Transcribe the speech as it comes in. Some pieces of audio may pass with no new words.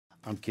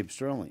I'm Kip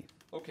Sterelny.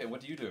 Okay,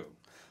 what do you do?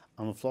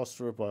 I'm a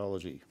philosopher of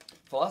biology.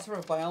 Philosopher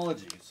of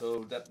biology.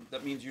 So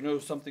that means you know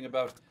something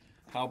about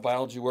how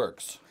biology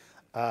works.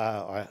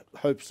 I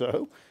hope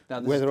so.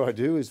 Now, Whether I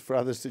do is for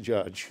others to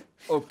judge.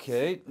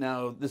 Okay,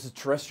 now this is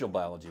terrestrial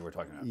biology we're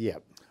talking about.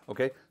 Yep.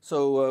 Okay,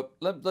 so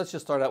let's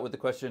just start out with the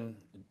question,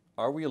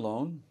 are we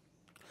alone?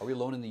 Are we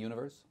alone in the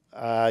universe?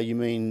 You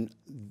mean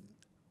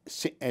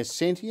as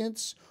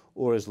sentience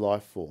or as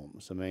life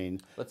forms? I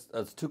mean...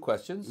 That's two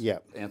questions.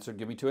 Yep.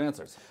 Give me two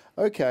answers.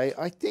 Okay,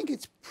 I think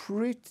it's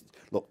pretty...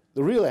 Look,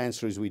 the real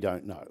answer is we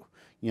don't know.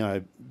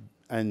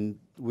 And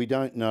we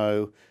don't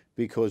know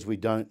because we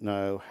don't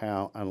know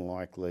how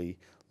unlikely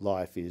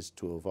life is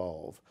to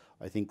evolve.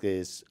 I think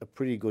there's a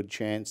pretty good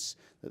chance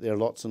that there are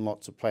lots and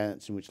lots of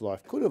planets in which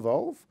life could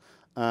evolve.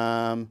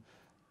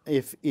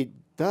 If it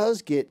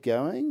does get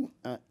going,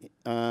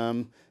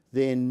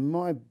 then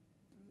my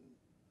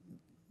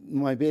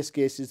best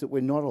guess is that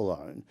we're not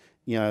alone,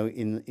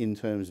 in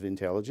terms of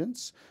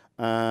intelligence,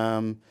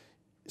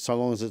 so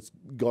long as it's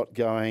got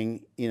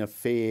going in a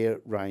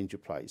fair range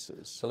of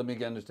places. So let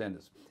me understand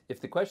this. If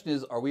the question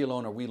is, are we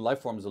alone, are we life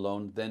forms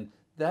alone, then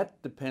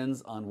that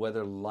depends on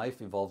whether life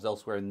evolves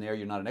elsewhere, and there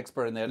you're not an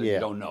expert in that and you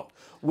don't know.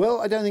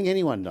 Well, I don't think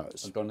anyone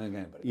knows. I don't think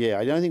anybody. Yeah,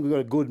 I don't think we've got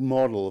a good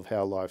model of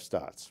how life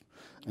starts.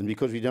 And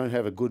because we don't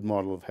have a good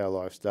model of how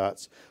life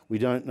starts, we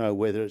don't know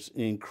whether it's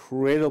an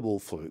incredible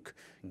fluke,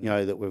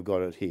 that we've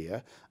got it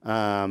here,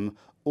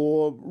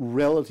 or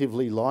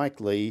relatively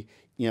likely,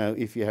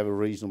 if you have a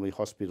reasonably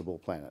hospitable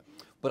planet.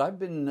 But I've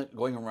been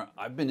going around,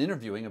 I've been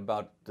interviewing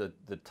about the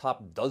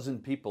top dozen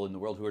people in the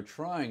world who are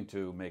trying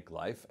to make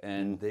life,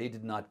 and they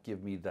did not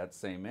give me that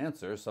same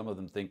answer. Some of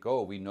them think,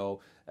 oh, we know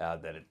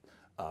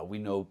we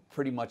know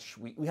pretty much,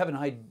 we have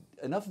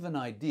enough of an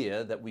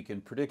idea that we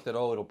can predict that,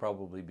 oh, it'll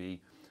probably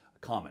be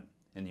common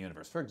in the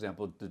universe. For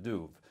example,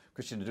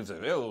 Christian de Duve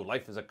said, oh,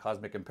 life is a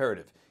cosmic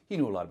imperative. He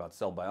knew a lot about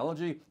cell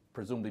biology,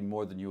 presumably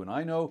more than you and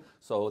I know,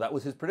 so that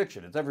was his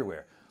prediction. It's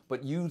everywhere.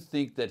 But you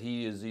think that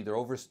he is either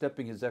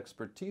overstepping his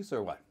expertise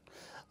or what?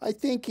 I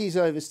think he's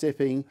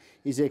overstepping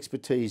his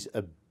expertise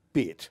a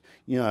bit.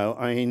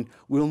 I mean,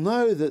 we'll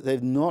know that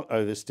they've not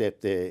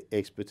overstepped their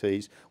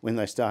expertise when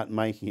they start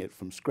making it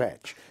from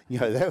scratch.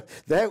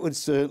 That would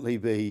certainly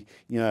be,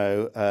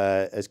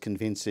 as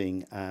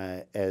convincing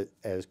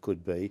as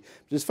could be.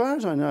 But as far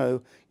as I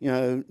know,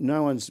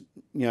 no one's,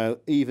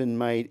 even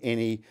made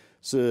any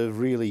sort of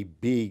really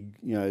big,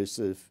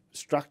 sort of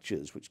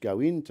structures which go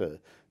into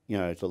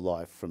to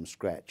life from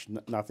scratch.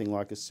 Nothing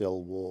like a cell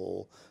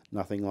wall,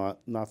 nothing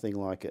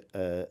like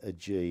a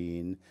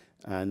gene,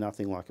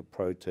 nothing like a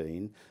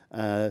protein.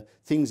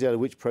 Things out of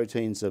which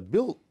proteins are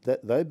built,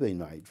 that they've been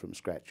made from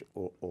scratch,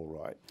 all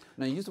right.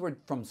 Now you use the word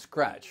from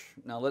scratch.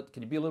 Now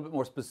can you be a little bit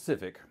more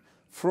specific?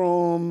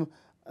 From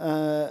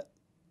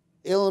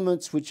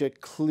elements which are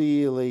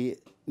clearly,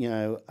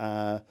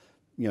 prebiotic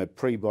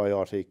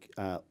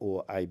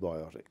or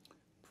abiotic.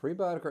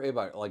 Prebiotic or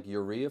abiotic, like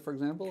urea, for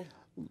example?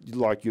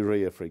 Like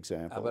urea, for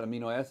example. How about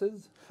amino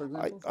acids, for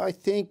example? I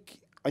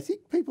think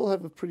people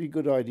have a pretty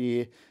good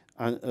idea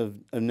of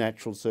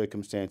natural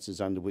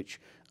circumstances under which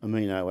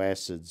amino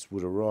acids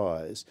would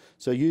arise.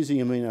 So using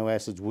amino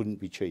acids wouldn't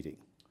be cheating.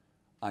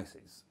 I see.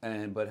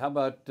 But how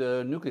about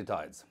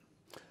nucleotides?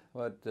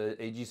 How about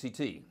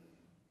AGCT?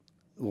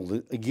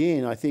 Well,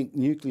 again, I think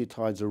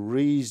nucleotides are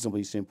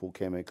reasonably simple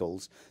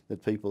chemicals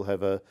that people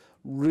have a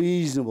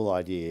reasonable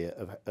idea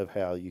of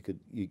how you could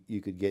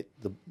get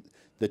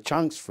the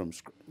chunks from,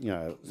 So you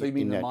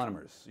mean the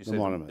monomers? You the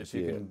monomers, if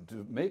you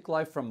can make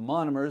life from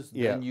monomers,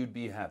 then you'd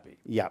be happy.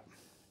 Yeah.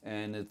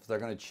 And if they're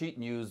going to cheat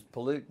and use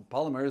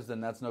polymers, then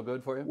that's no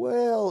good for you?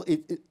 Well,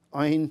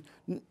 I mean,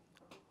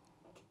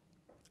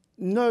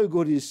 no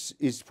good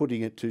is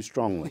putting it too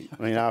strongly.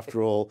 I mean,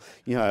 after all,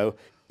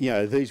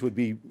 these would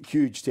be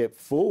huge step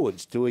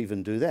forwards to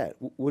even do that,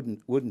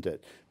 wouldn't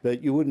it?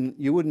 But you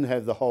wouldn't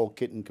have the whole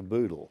kit and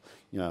caboodle,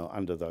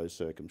 under those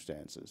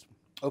circumstances.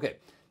 Okay.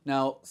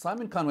 Now,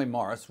 Simon Conway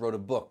Morris wrote a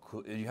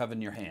book you have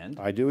in your hand.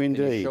 I do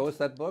indeed. Can you show us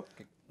that book?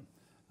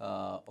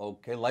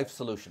 Okay, Life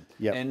Solution.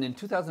 Yep. And in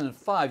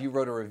 2005, you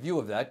wrote a review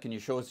of that. Can you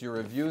show us your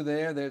review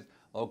there? There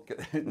you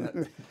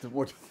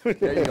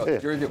go,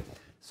 your review.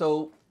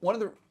 So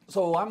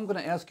I'm going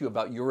to ask you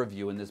about your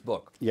review in this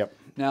book. Yep.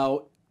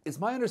 Now, it's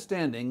my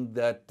understanding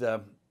that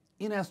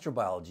in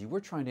astrobiology,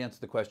 we're trying to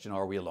answer the question,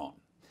 are we alone?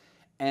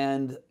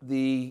 And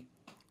the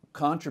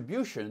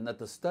contribution that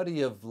the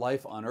study of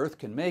life on Earth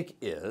can make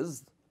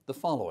is the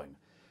following.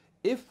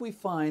 If we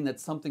find that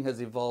something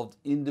has evolved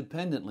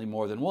independently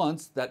more than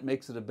once, that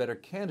makes it a better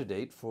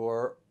candidate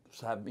for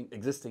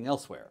existing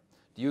elsewhere.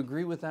 Do you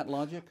agree with that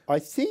logic? I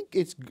think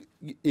it's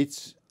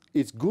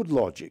good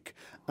logic.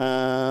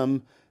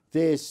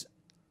 There's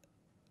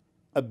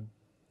a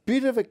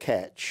bit of a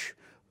catch,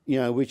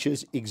 which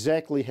is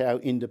exactly how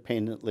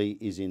independently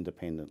is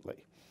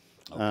independently.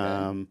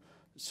 Okay.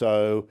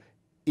 So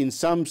in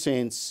some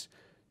sense,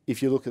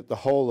 if you look at the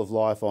whole of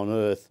life on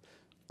Earth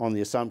on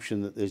the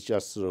assumption that there's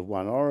just sort of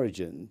one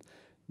origin,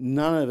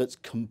 none of it's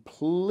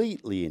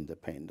completely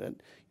independent.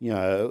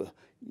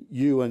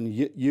 you and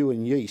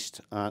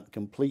yeast aren't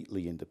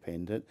completely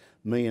independent.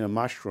 Me and a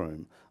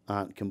mushroom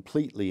aren't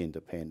completely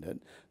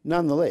independent.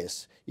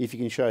 Nonetheless, if you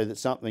can show that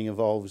something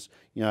evolves,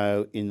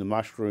 in the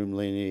mushroom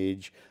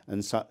lineage,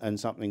 and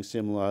something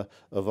similar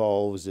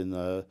evolves in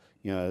the,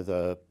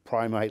 the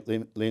primate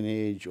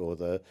lineage, or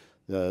the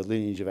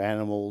lineage of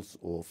animals,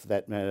 or for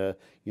that matter,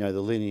 the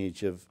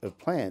lineage of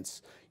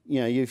plants,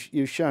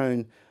 you've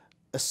shown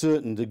a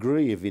certain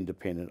degree of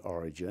independent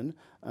origin,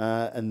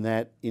 and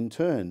that in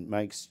turn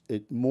makes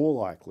it more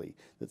likely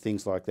that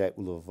things like that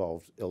will have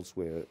evolved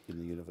elsewhere in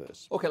the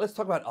universe. Okay, let's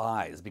talk about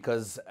eyes,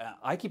 because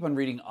I keep on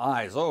reading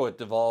eyes. Oh,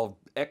 it evolved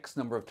X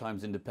number of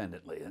times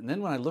independently. And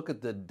then when I look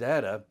at the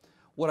data,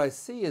 what I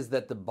see is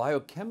that the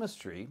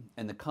biochemistry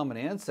and the common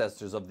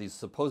ancestors of these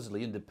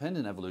supposedly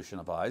independent evolution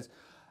of eyes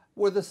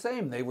were the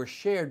same. They were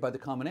shared by the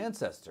common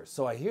ancestors.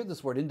 So I hear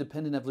this word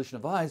independent evolution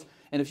of eyes,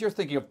 and if you're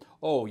thinking of,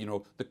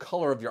 the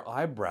color of your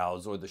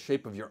eyebrows or the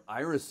shape of your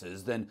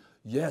irises, then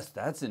yes,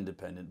 that's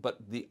independent.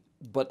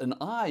 But an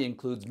eye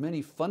includes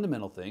many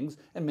fundamental things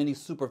and many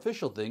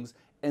superficial things,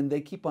 and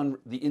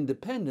the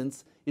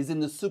independence is in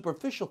the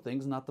superficial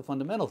things, not the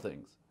fundamental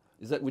things.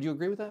 Would you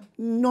agree with that?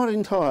 Not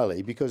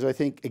entirely, because I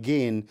think,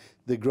 again,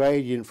 the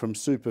gradient from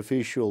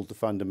superficial to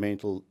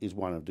fundamental is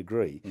one of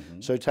degree.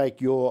 Mm-hmm. So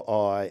take your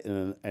eye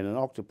and an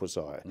octopus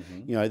eye.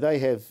 Mm-hmm. They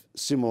have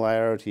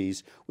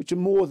similarities which are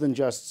more than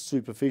just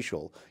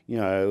superficial.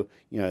 They're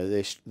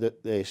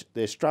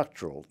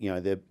structural.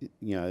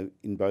 In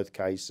both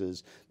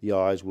cases, the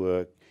eyes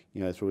work,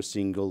 through a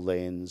single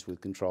lens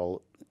with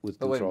control of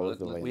the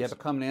lens. We have a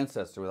common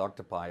ancestor with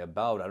octopi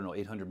about,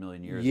 800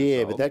 million years Yeah,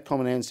 or so. but that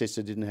common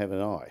ancestor didn't have an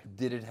eye.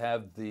 Did it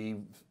have the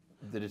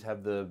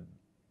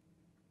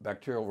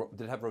bacterial,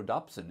 did it have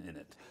rhodopsin in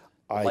it?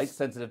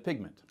 Light-sensitive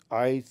pigment?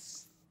 I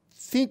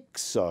think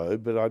so,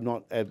 but I'm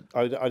not,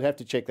 I'd have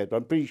to check that, but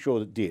I'm pretty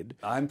sure it did.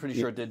 I'm pretty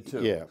sure it did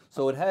too. Yeah.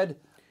 So it had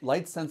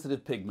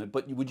light-sensitive pigment,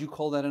 but would you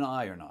call that an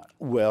eye or not?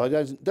 Well,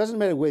 it doesn't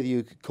matter whether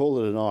you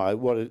call it an eye.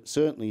 What it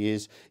certainly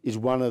is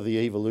one of the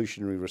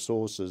evolutionary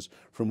resources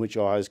from which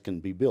eyes can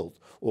be built,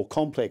 or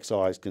complex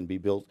eyes can be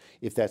built,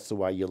 if that's the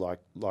way you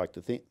like to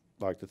think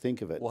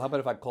of it. Well, how about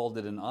if I called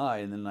it an eye,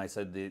 and then I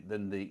said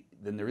then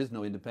there is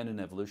no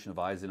independent evolution of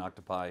eyes in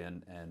octopi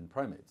and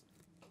primates?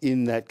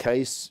 In that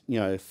case,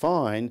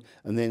 fine,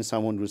 and then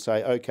someone would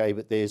say, okay,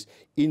 but there's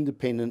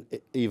independent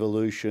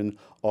evolution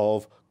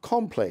of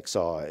complex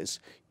eyes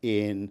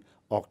in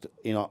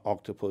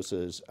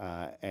octopuses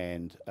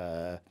and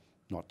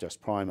not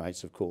just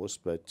primates, of course,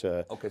 but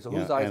okay. So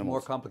whose eyes are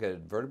more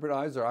complicated, vertebrate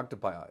eyes or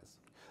octopi eyes?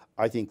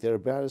 I think they're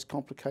about as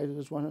complicated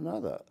as one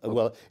another. Okay.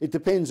 Well, it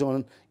depends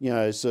on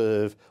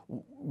sort of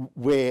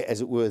where, as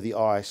it were, the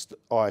eye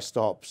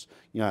stops,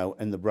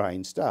 and the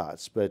brain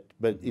starts. But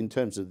in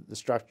terms of the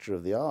structure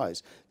of the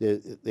eyes,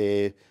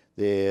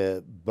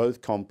 they're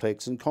both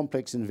complex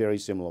in very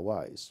similar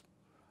ways.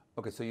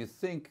 Okay, so you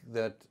think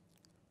that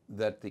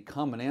the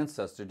common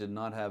ancestor did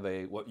not have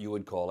what you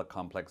would call a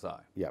complex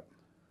eye? Yep.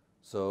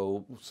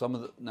 So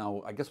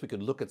now I guess we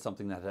could look at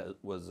something that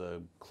was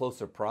a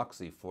closer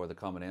proxy for the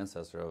common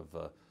ancestor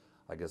of,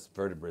 I guess,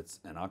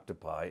 vertebrates and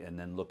octopi, and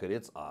then look at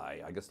its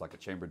eye, I guess like a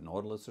chambered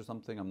nautilus or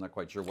something. I'm not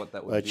quite sure what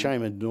that would be. A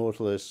chambered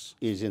nautilus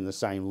is in the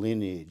same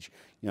lineage,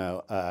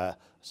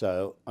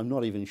 so I'm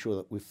not even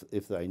sure that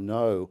if they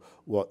know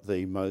what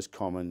the most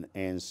common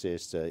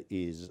ancestor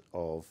is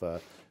of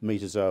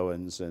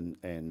metazoans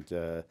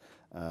and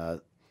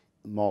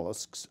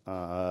mollusks,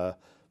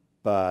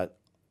 but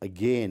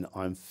again,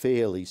 I'm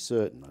fairly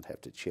certain, I'd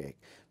have to check,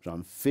 but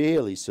I'm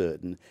fairly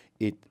certain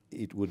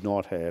it would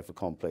not have a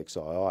complex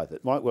eye either.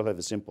 It might well have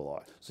a simple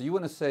eye. So you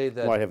want to say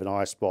that... It might have an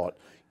eye spot,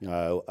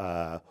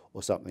 or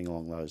something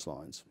along those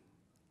lines.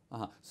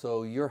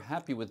 So you're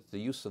happy with the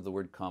use of the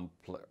word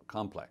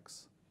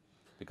complex?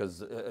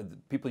 Because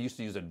people used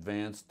to use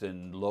advanced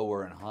and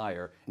lower and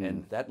higher,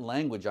 and that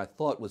language, I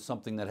thought, was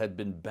something that had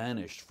been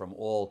banished from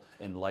all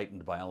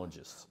enlightened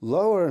biologists.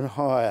 Lower and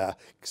higher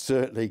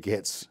certainly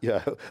gets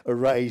a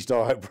raised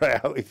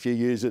eyebrow if you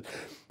use it.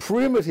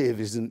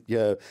 Primitive isn't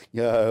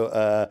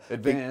advanced.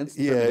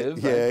 Primitive.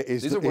 Yeah,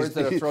 these are words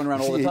that are thrown around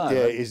all the time.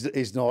 Yeah, right?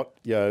 is not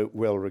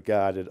well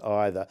regarded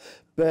either.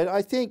 But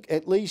I think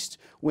at least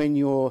when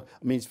you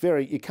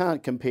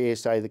can't compare,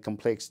 say, the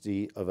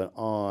complexity of an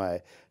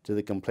eye to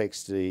the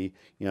complexity,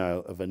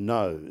 of a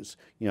nose.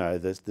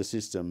 The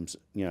systems,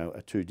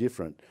 are too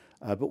different.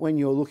 But when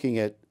you're looking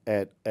at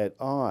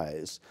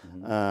eyes,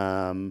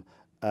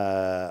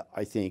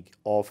 I think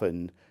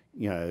often,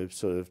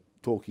 sort of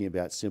talking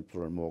about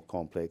simpler and more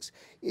complex,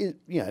 it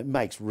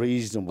makes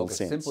reasonable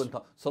sense.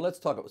 Simple so let's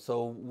talk.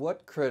 So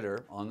what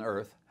critter on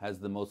Earth has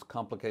the most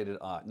complicated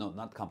eye? No,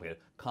 not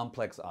complicated.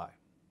 Complex eye.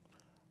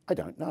 I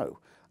don't know.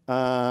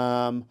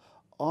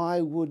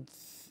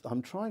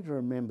 I'm trying to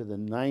remember the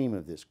name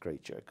of this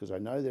creature because I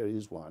know there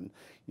is one.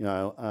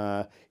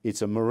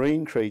 It's a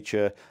marine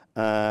creature,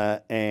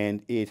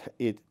 and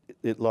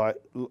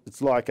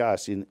it's like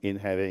us in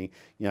having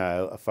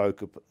a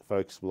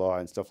focusable eye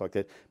and stuff like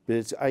that. But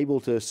it's able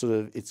to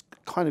it's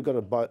kind of got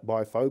a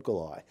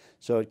bifocal eye,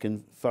 so it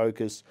can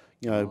focus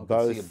you know, can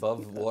both see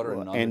above water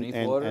and and,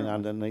 underneath water? and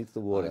underneath the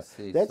I water.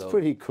 see. That's So-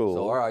 pretty cool.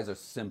 So our eyes are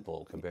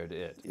simple compared to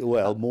it.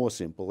 Well, more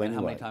simple And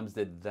anyway. how many times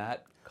did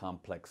that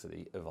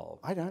complexity evolve?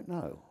 I don't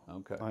know.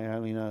 Okay. I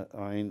only know.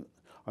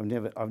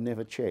 I've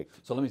never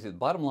checked. So let me see. The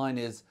bottom line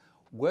is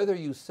whether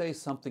you say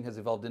something has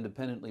evolved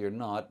independently or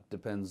not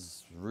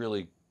depends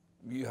really.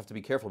 You have to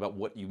be careful about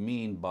what you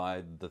mean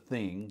by the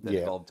thing that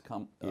Yeah. evolved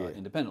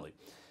independently.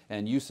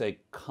 And you say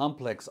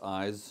complex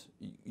eyes,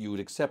 you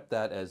would accept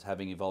that as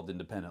having evolved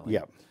independently.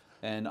 Yeah.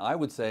 And I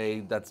would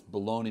say that's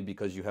baloney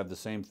because you have the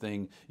same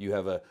thing. You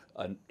have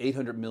an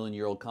 800 million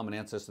year old common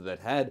ancestor that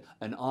had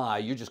an eye.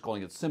 You're just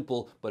calling it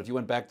simple. But if you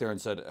went back there and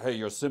said, hey,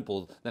 you're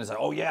simple, then it's like,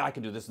 oh, yeah, I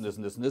can do this and this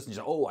and this and this. And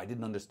you say, oh, I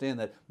didn't understand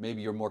that.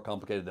 Maybe you're more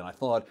complicated than I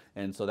thought.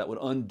 And so that would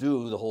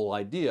undo the whole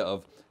idea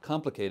of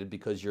complicated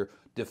because you're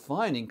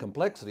defining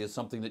complexity as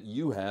something that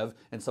you have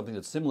and something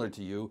that's similar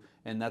to you.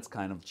 And that's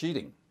kind of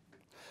cheating.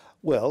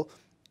 Well,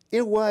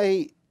 in a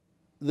way,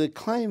 the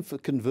claim for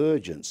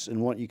convergence and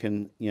what you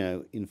can,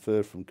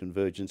 infer from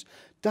convergence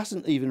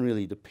doesn't even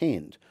really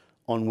depend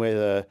on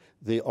whether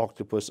the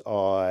octopus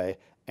eye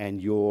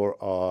and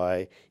your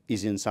eye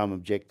is in some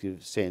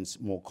objective sense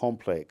more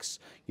complex,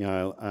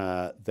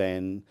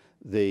 than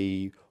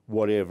the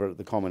whatever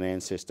the common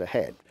ancestor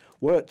had.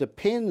 What it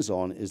depends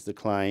on is the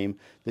claim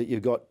that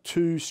you've got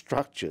two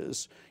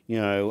structures,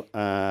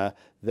 that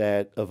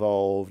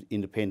evolved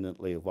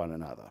independently of one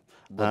another.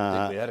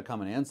 But they had a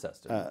common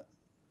ancestor.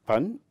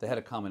 Pardon? They had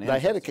a common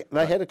ancestor.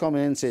 They had a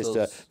common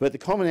ancestor, but the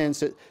common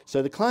ancestor.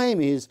 So the claim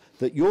is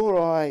that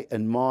your eye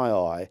and my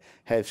eye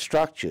have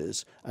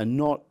structures and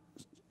not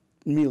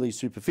merely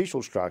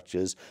superficial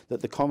structures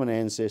that the common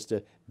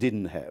ancestor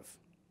didn't have.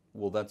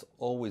 Well, that's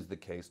always the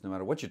case, no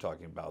matter what you're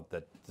talking about.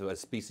 That as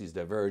species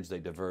diverge, they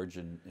diverge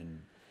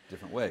in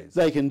different ways.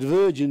 They can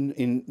diverge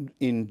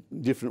in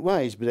different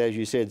ways, but as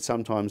you said,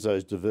 sometimes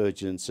those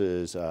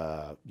divergences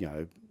are,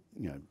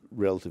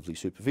 relatively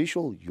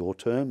superficial. Your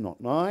term, not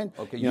mine.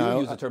 Okay, you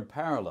use the term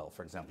parallel,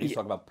 for example. You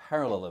talk about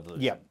parallel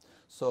evolution. Yeah.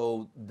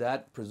 So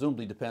that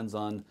presumably depends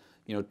on,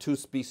 two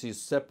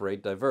species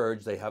separate,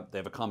 diverge. They have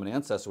a common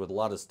ancestor with a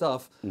lot of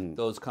stuff.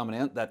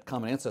 That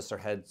common ancestor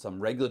had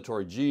some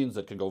regulatory genes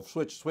that can go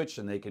switch,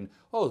 and they can.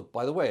 Oh,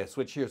 by the way,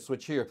 switch here.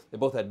 They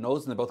both had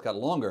nose, and they both got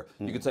longer.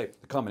 You could say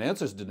the common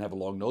ancestor didn't have a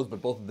long nose,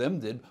 but both of them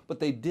did. But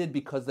they did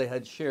because they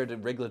had shared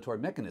regulatory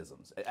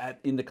mechanisms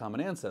in the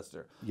common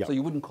ancestor. Yep. So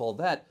you wouldn't call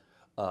that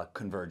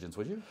convergence,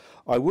 would you?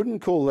 I wouldn't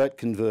call that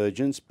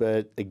convergence,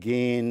 but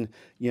again,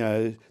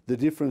 the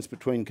difference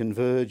between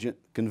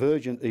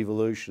convergent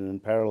evolution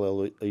and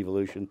parallel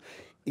evolution,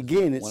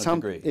 again,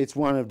 it's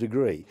one of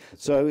degree.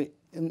 So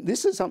and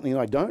this is something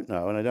I don't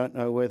know, and I don't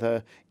know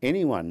whether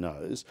anyone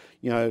knows.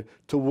 To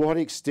what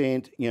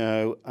extent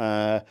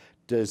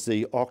does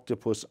the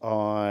octopus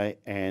eye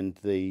and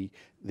the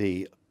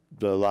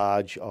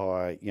large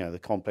eye, the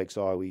complex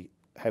eye we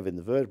have in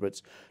the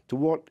vertebrates, to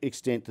what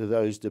extent do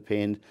those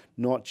depend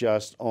not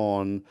just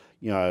on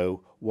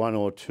one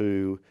or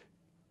two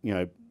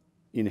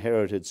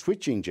inherited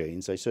switching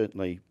genes? They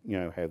certainly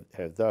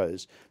have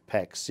those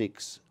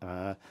PAX6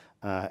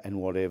 and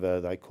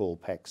whatever they call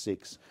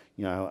PAX6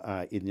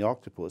 in the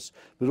octopus,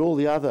 but all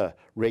the other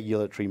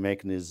regulatory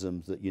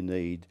mechanisms that you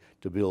need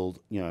to build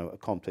a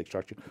complex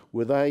structure,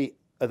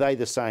 are they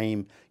the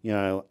same,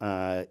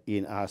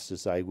 in us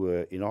as they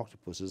were in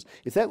octopuses?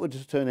 If that were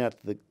to turn out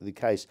the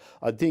case,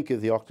 I'd think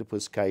of the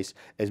octopus case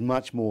as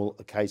much more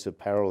a case of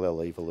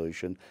parallel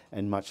evolution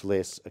and much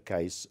less a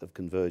case of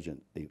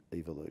convergent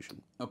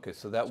evolution. Okay,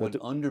 so that would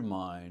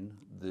undermine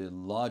the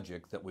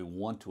logic that we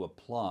want to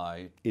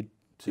apply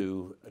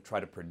to try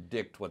to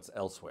predict what's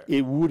elsewhere.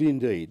 It would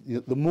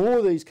indeed. The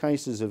more these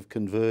cases of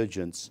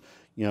convergence,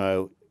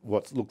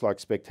 what look like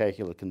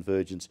spectacular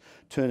convergence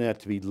turn out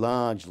to be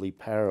largely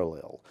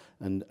parallel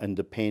and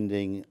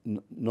depending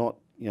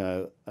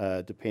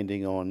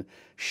depending on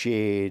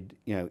shared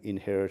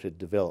inherited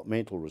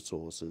developmental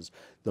resources,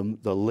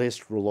 the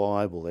less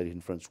reliable that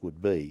inference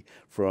would be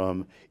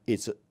from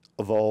it's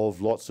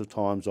evolved lots of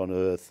times on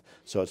Earth,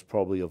 so it's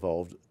probably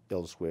evolved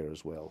elsewhere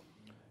as well.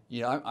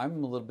 Yeah,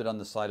 I'm a little bit on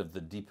the side of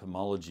the deep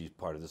homology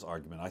part of this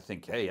argument. I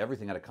think, hey,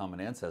 everything had a common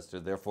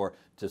ancestor, therefore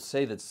to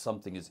say that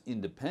something is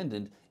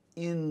independent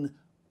in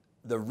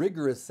the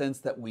rigorous sense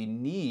that we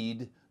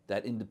need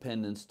that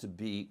independence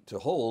to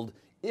hold,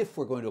 if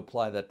we're going to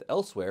apply that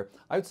elsewhere,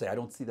 I would say I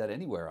don't see that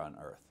anywhere on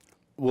Earth.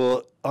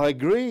 Well, I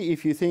agree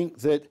if you think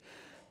that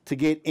to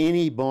get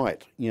any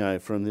bite,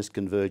 from this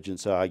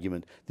convergence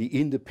argument, the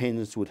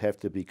independence would have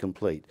to be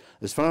complete.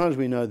 As far as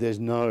we know, there's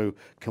no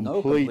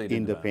complete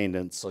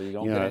independence. So you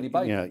don't get any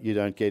bite. You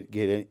don't get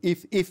any.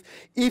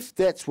 If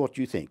that's what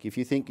you think, if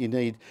you think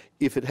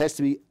if it has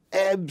to be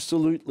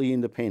absolutely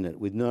independent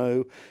with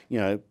no,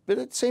 but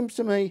it seems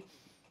to me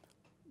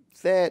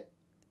that,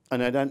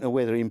 and I don't know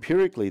whether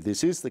empirically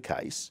this is the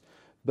case,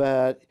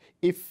 but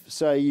if,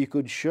 say, you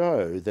could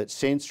show that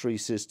sensory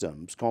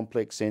systems,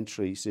 complex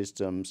sensory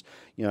systems,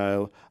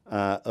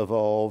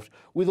 evolved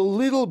with a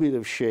little bit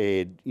of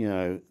shared,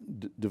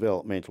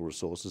 developmental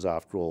resources.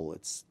 After all,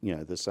 it's,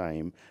 the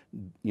same,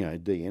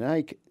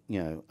 DNA,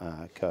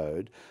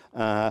 code,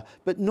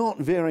 but not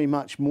very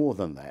much more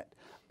than that.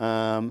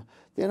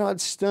 Then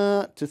I'd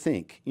start to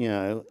think,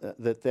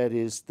 that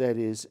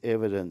is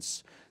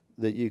evidence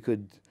that you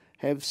could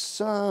have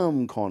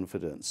some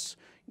confidence,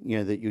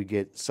 that you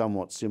get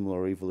somewhat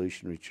similar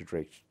evolutionary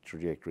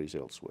trajectories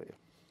elsewhere.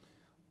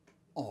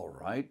 All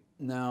right.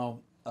 Now,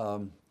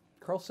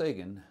 Carl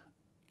Sagan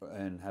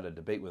had a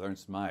debate with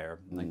Ernst Mayr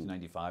in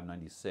 1995,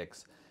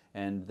 96,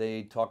 and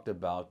they talked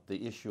about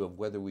the issue of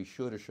whether we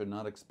should or should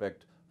not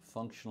expect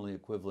functionally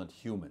equivalent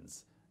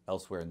humans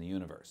elsewhere in the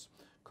universe.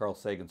 Carl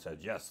Sagan said,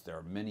 yes, there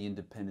are many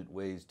independent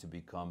ways to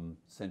become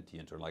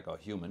sentient or like a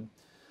human.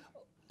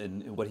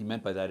 And what he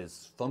meant by that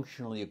is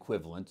functionally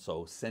equivalent,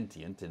 so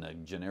sentient in a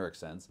generic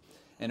sense.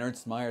 And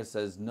Ernst Mayr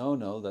says, no,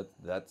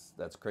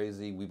 that's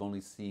crazy. We've only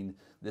seen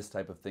this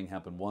type of thing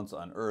happen once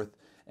on Earth,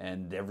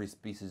 and every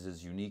species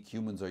is unique.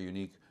 Humans are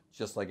unique,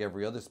 just like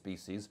every other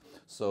species.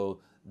 So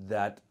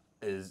that's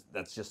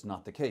just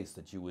not the case,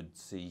 that you would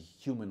see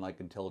human-like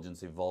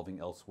intelligence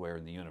evolving elsewhere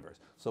in the universe.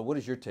 So what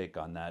is your take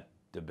on that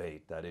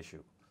debate, that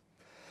issue?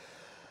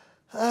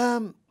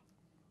 A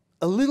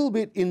little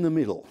bit in the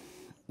middle.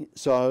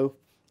 So,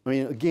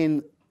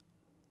 again,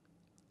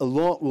 a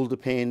lot will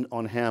depend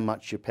on how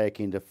much you pack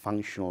into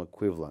functional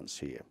equivalence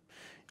here.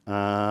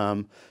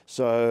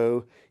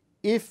 So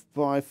if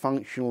by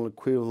functional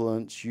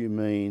equivalence you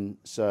mean,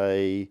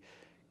 say,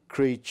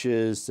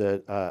 creatures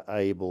that are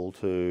able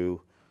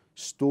to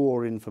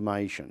store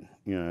information,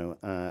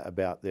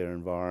 about their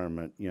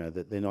environment,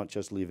 that they're not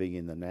just living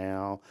in the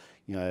now,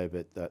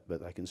 but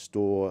they can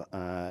store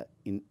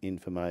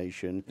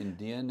information. In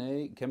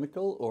DNA,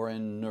 chemical, or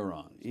in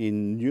neurons?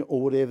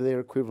 Or whatever their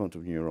equivalent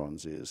of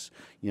neurons is,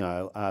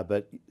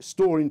 but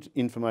store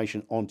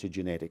information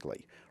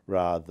ontogenetically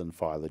rather than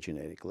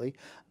phylogenetically.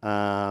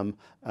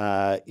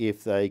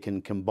 If they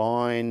can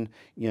combine,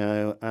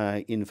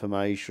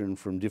 information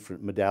from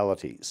different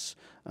modalities,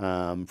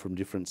 from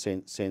different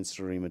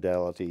sensory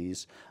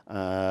modalities.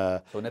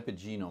 So an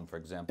epigenome, for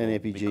example,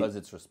 because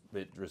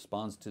it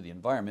responds to the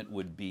environment,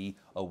 would be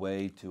a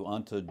way to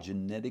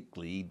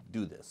ontogenetically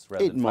do this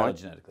rather than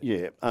phylogenetically.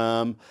 Yeah.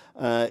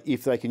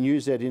 If they can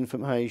use that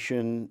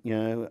information,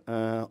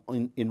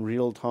 in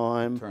real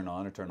time, turn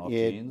on or turn off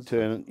genes.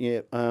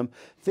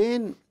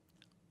 Then,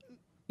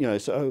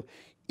 so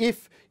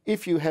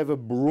if you have a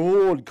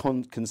broad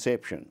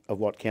conception of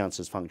what counts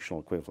as functional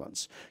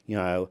equivalence,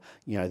 the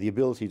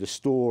ability to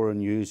store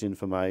and use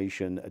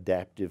information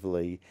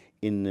adaptively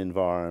in an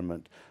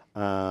environment,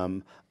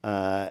 and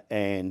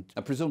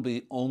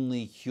presumably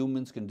only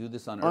humans can do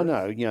this on Earth? I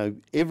know,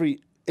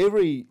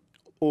 every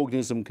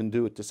organism can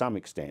do it to some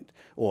extent,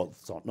 or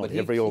not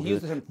every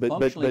organism. But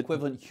functionally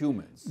equivalent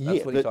humans.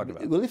 That's what he's talking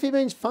about. Well, if he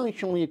means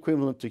functionally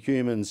equivalent to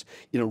humans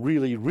in a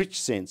really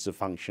rich sense of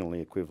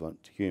functionally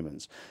equivalent to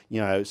humans,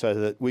 so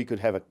that we could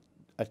have a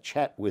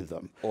chat with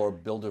them. Or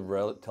build a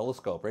radio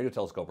telescope,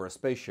 or a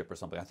spaceship or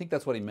something. I think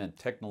that's what he meant.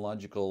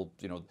 Technological,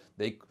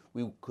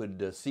 we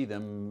could see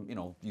them,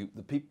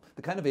 the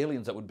kind of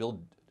aliens that would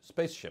build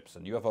spaceships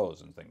and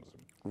UFOs and things.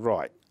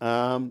 Right.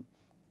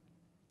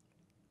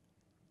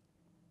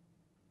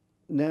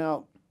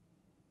 Now,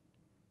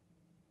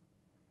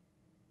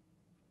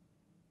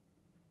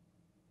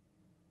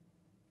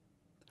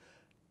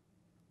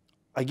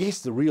 I guess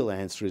the real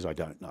answer is I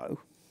don't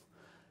know,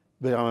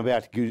 but I'm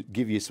about to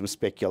give you some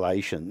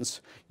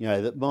speculations,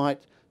 that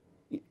might,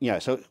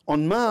 so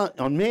on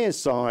Mayer's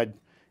side,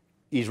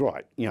 he's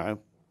right,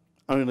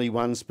 only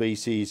one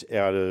species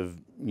out of,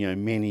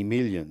 many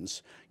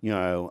millions,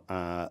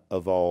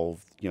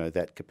 evolved,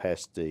 that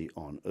capacity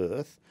on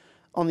Earth.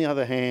 On the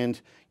other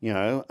hand,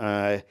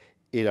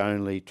 it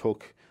only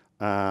took,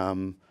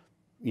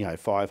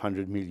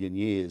 500 million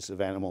years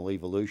of animal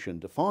evolution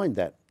to find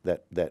that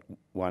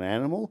one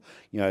animal,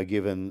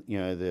 given,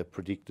 the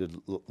predicted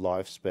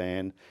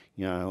lifespan,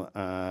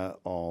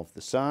 of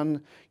the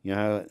sun,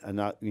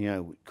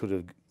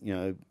 could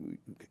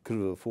have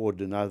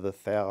afforded another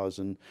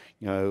 1,000,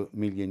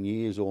 million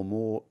years or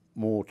more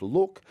to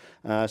look.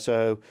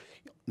 So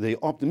the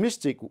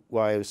optimistic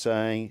way of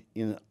saying,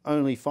 in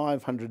only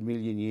 500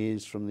 million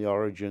years from the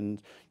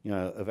origin,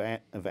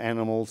 of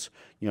animals,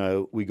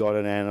 we got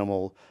an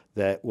animal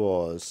that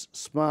was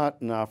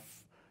smart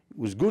enough,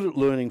 was good at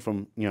learning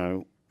from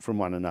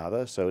one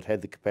another, so it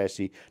had the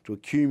capacity to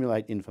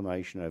accumulate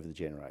information over the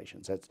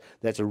generations.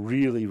 That's a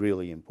really,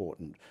 really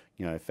important,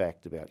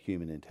 fact about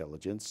human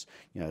intelligence.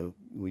 No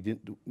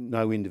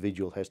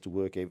individual has to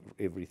work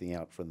everything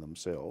out for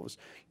themselves.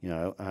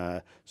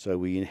 So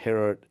we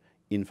inherit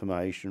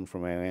information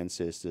from our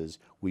ancestors,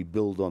 we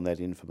build on that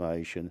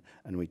information,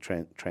 and we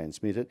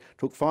transmit it.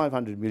 Took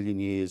 500 million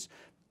years,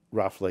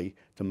 roughly,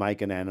 to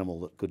make an animal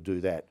that could do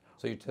that.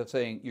 So you're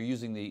saying you're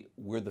using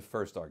we're the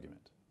first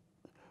argument?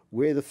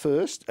 We're the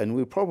first, and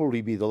we'll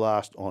probably be the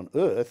last on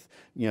Earth,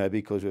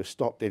 because we've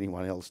stopped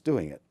anyone else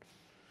doing it.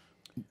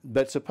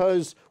 But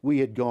suppose we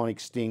had gone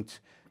extinct,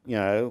 you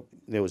know,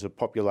 there was a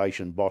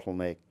population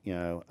bottleneck, you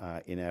know,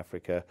 in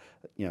Africa,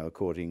 you know,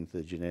 according to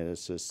the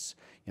geneticists,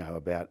 you know,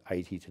 about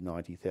 80 to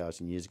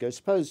 90,000 years ago.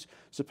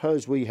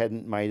 Suppose we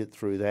hadn't made it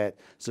through that.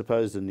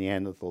 Suppose the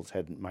Neanderthals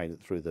hadn't made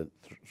it through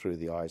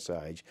the Ice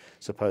Age.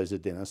 Suppose the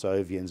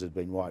Denisovians had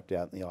been wiped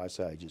out in the Ice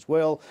Age as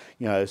well.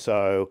 You know,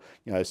 so,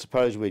 you know,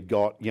 suppose we'd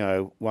got, you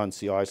know, once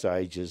the Ice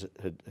Ages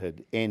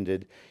had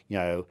ended, you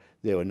know,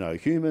 there were no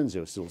humans,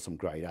 there were still some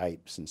great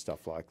apes and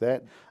stuff like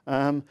that.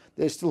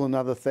 There's still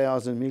another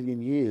 1,000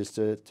 million years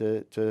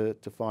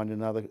to find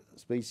another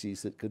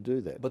species that could do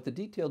that. But the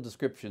detailed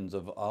descriptions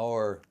of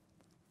our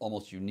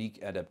almost unique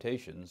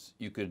adaptations,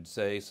 you could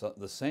say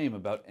the same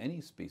about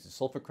any species.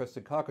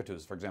 Sulfur-crested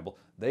cockatoos, for example,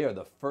 they are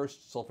the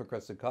first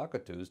sulfur-crested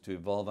cockatoos to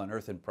evolve on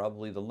Earth and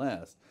probably the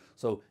last.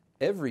 So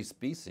every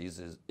species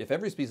is, if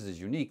every species is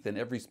unique, then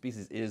every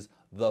species is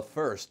the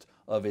first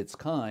of its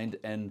kind,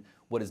 and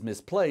what is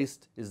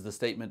misplaced is the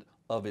statement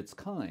of its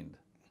kind.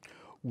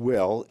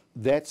 Well,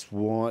 that's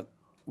why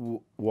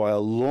a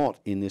lot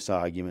in this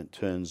argument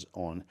turns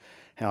on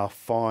how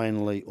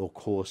finely or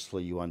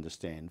coarsely you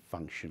understand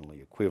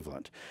functionally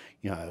equivalent.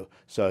 You know,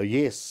 so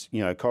yes,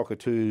 you know,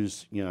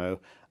 cockatoos, you know,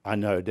 are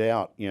no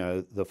doubt, you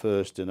know, the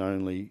first and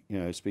only, you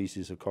know,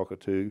 species of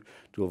cockatoo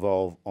to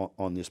evolve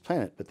on this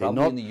planet. But they're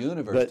probably not in the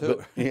universe too.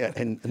 But, yeah,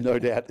 and no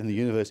doubt in the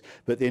universe.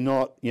 But they're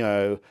not, you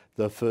know,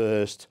 the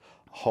first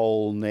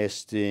hole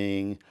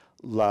nesting,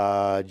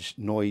 large,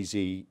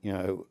 noisy,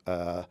 you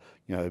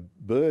know,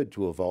 bird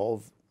to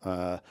evolve.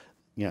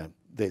 You know,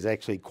 there's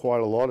actually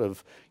quite a lot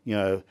of, you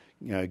know,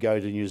 go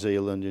to New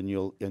Zealand and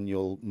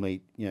you'll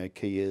meet, you know,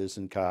 keas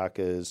and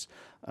kakas.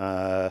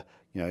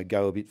 You know,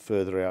 go a bit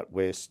further out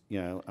west,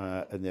 you know,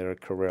 and there are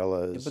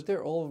corellas. Yeah, but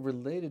they're all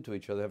related to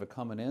each other, have a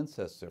common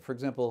ancestor. For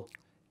example,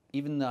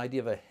 even the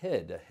idea of a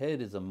head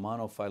is a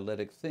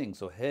monophyletic thing.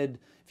 So head,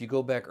 if you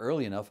go back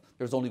early enough,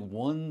 there's only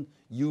one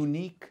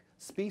unique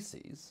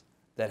species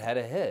that had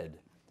a head.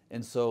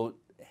 And so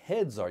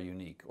heads are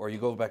unique. Or you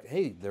go back,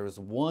 hey, there's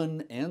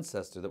one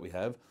ancestor that we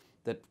have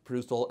that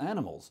produced all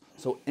animals.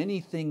 So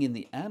anything in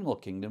the animal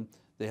kingdom,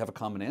 they have a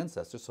common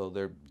ancestor, so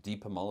they're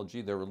deep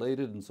homology, they're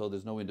related, and so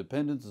there's no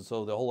independence, and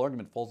so the whole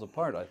argument falls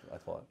apart, I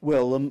thought.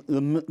 Well,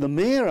 the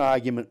mere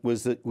argument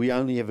was that we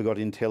only ever got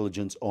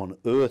intelligence on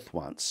Earth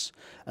once,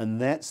 and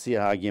that's the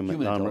argument.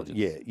 Human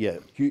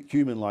intelligence.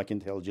 Human-like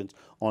intelligence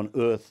on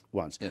Earth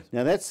once. Yes.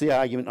 Now that's the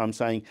argument I'm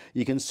saying.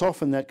 You can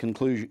soften that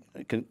conclusion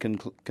a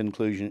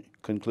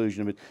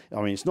bit.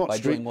 I mean, it's not by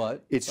doing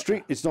what?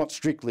 It's not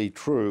strictly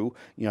true,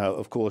 you know,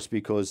 of course,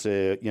 because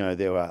you know,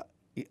 there are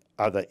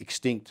other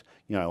extinct,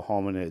 you know,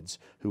 hominids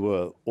who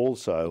were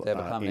also they have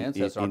a common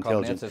ancestor. Our common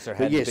intelligent. ancestor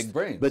had yes, big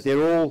brains. But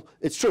they're all,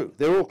 it's true,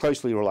 they're all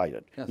closely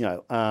related. Yes. You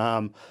know,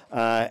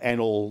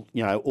 and all,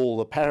 you know, all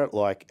the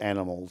parrot-like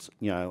animals,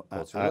 you know,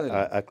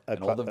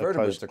 and all the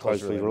vertebrates are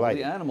closely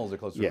related. All the animals are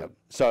closely related.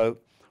 So,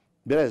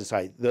 but as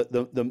I say,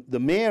 the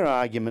mere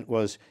argument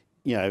was,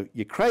 you know,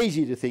 you're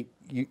crazy to think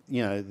you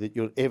know that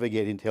you'll ever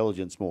get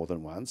intelligence more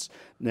than once.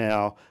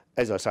 Now,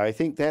 as I say, I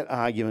think that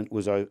argument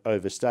was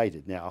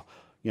overstated. Now,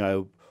 you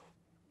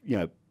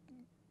know,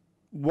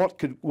 what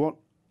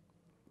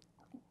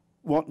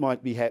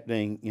might be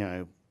happening,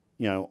 you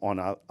know,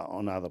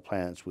 on other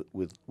planets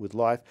with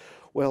life?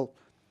 Well,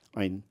 I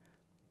mean,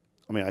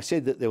 I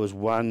said that there was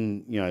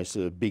one, you know,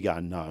 sort of big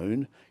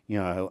unknown, you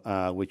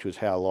know, which was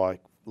how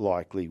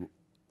likely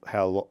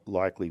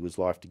was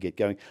life to get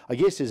going. I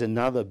guess there's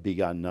another big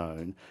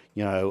unknown,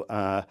 you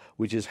know,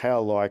 which is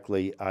how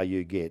likely are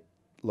you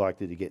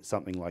likely to get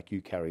something like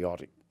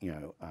eukaryotic, you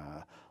know,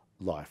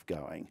 life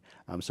going.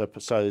 So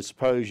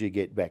suppose you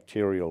get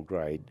bacterial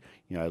grade,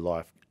 you know,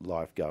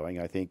 life going.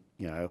 I think,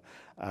 you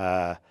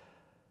know,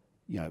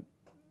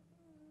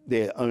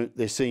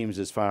 there seems,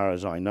 as far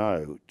as I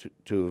know,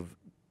 to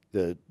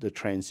have the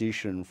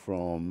transition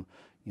from,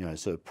 you know,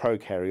 sort of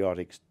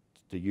prokaryotics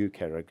to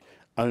eukaryotic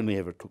only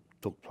ever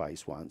took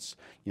place once.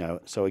 You know,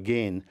 so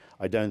again,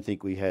 I don't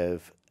think we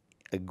have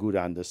a good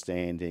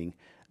understanding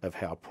of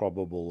how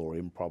probable or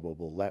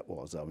improbable that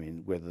was. I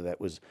mean, whether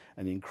that was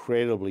an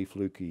incredibly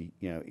fluky,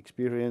 you know,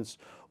 experience,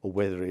 or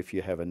whether if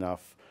you have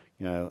enough,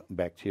 you know,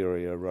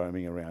 bacteria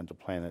roaming around the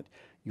planet,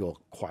 you're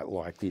quite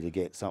likely to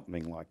get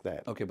something like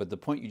that. Okay, but the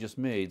point you just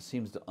made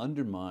seems to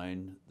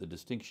undermine the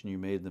distinction you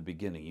made in the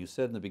beginning. You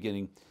said in the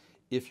beginning,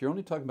 if you're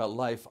only talking about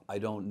life, I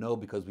don't know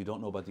because we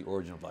don't know about the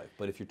origin of life.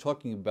 But if you're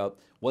talking about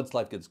once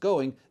life gets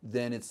going,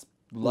 then it's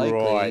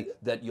likely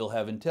that you'll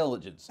have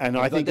intelligence. And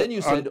I think then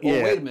you said,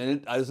 yeah. Wait a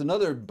minute, there's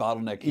another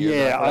bottleneck here.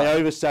 Yeah, I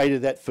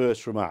overstated that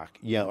first remark.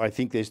 Yeah, I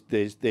think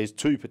there's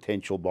two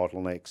potential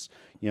bottlenecks.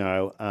 You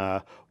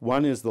know,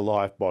 one is the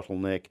life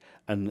bottleneck,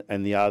 and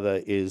the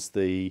other is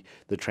the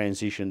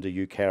transition to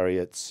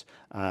eukaryotes.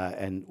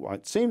 And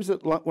it seems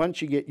that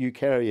once you get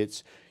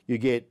eukaryotes, you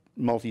get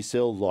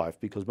multi-celled life,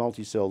 because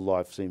multi-celled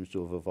life seems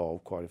to have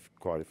evolved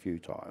quite a few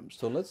times.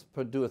 So let's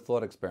do a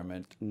thought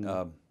experiment.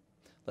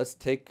 Let's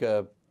take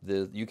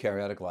the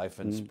eukaryotic life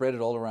and spread it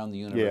all around the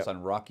universe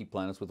on rocky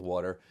planets with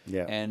water.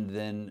 Yeah. And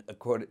then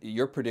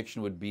your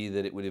prediction would be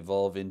that it would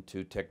evolve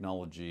into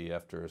technology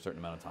after a certain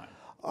amount of time.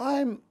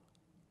 I'm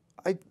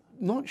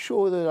not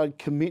sure that I'd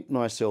commit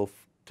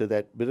myself to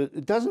that, but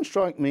it doesn't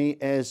strike me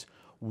as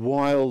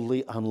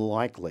wildly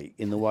unlikely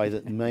in the way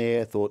that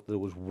Mayer thought that it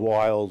was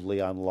wildly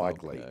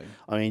unlikely. Okay.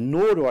 I mean,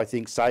 nor do I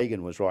think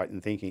Sagan was right in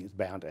thinking it's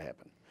bound to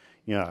happen.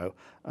 You know,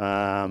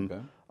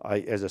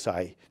 as I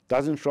say,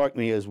 doesn't strike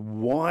me as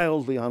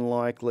wildly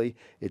unlikely.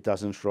 It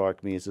doesn't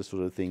strike me as the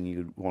sort of thing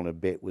you'd want to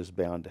bet was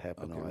bound to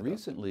happen either.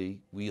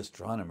 Recently, we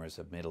astronomers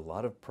have made a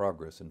lot of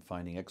progress in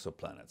finding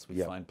exoplanets.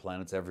 We find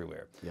planets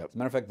everywhere. As a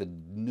matter of fact, the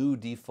new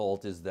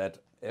default is that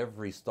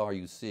every star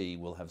you see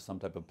will have some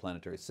type of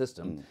planetary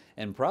system,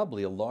 and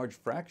probably a large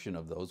fraction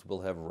of those will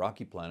have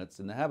rocky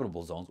planets in the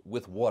habitable zones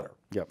with water.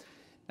 Yep.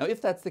 Now,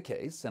 if that's the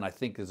case, and I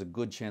think there's a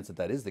good chance that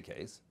that is the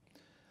case,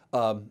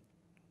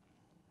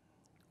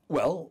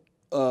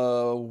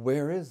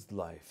 where is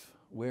life?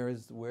 Where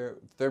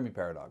Fermi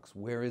paradox?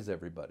 Where is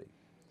everybody?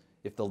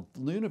 If the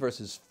universe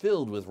is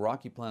filled with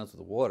rocky planets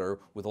with water,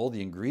 with all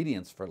the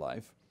ingredients for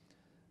life,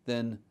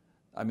 then,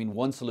 I mean,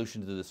 one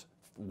solution to this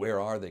 "where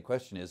are they"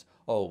 question is,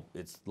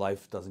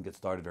 life doesn't get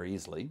started very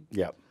easily.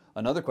 Yep.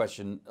 Another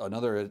question,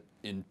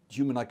 in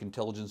human-like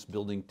intelligence,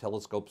 building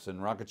telescopes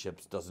and rocket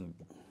ships doesn't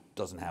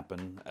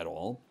happen at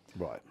all.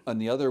 Right.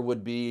 And the other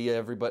would be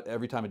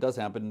every time it does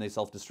happen, they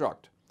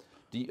self-destruct.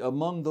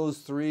 Among those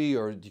three,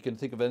 or you can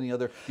think of any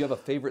other, do you have a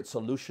favorite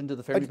solution to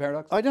the Fermi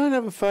paradox? I don't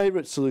have a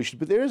favourite solution,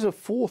 but there is a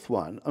fourth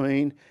one. I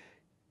mean,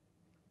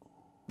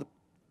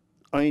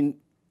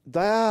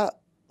 they are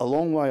a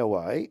long way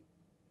away,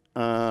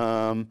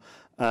 and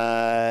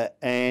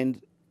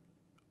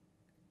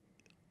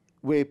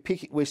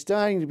we're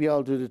starting to be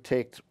able to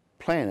detect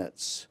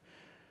planets.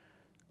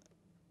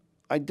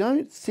 I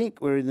don't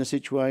think we're in the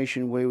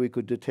situation where we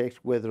could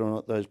detect whether or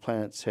not those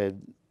planets had,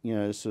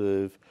 sort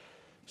of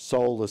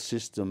solar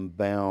system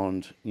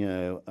bound,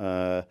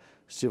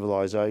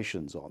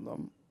 civilizations on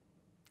them.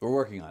 We're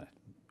working on it.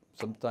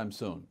 Sometime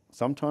soon.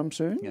 Sometime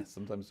soon? Yes,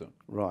 sometime soon.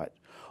 Right.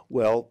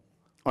 Well,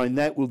 I mean,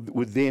 that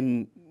would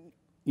then,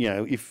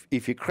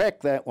 if you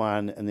crack that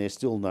one and there's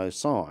still no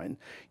sign,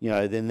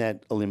 then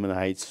that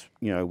eliminates,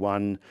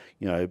 one,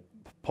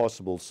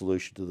 possible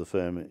solution to the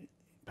Fermi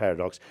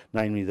paradox,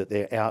 namely that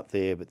they're out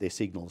there but their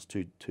signal's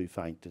too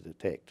faint to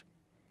detect.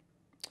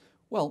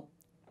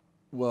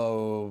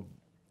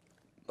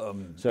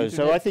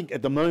 So I think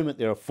at the moment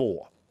there are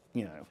four.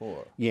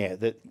 Four. Yeah,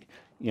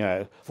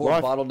 Four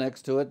life,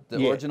 bottlenecks to it.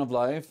 The origin of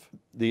life.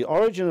 The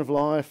origin of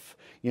life.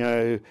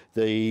 The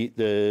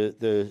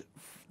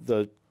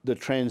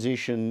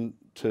transition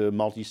to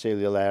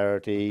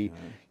multicellularity.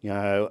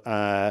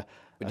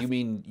 But do you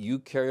mean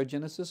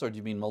eukaryogenesis, or do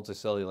you mean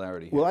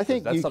multicellularity here? Well, I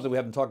think that's something we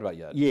haven't talked about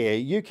yet. Yeah,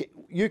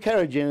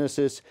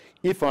 eukaryogenesis,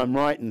 if I'm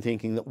right in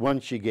thinking that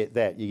once you get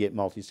that, you get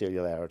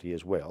multicellularity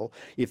as well.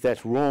 If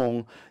that's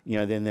wrong,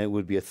 then there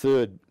would be a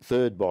third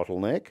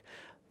bottleneck.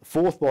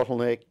 Fourth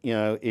bottleneck,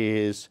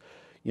 is,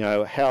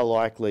 how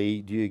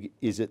likely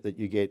is it that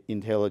you get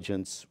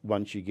intelligence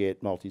once you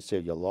get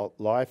multicellular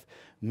life?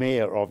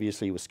 Mayer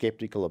obviously was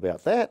sceptical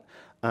about that.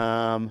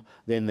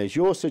 Then there's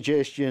your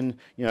suggestion,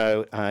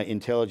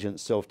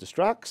 intelligence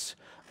self-destructs,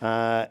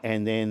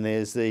 and then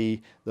there's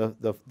the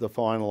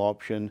final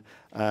option,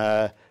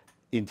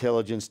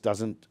 intelligence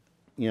doesn't,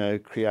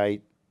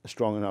 create a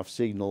strong enough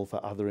signal for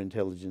other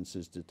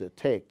intelligences to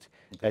detect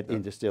at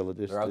interstellar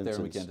distances. They're out there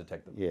and we can't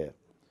detect them. Yeah.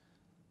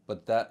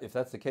 But if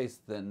that's the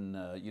case, then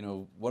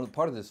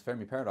part of this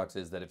Fermi paradox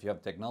is that if you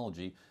have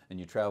technology and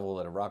you travel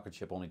at a rocket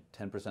ship only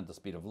 10% the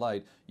speed of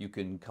light, you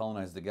can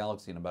colonize the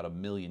galaxy in about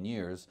 1 million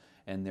years.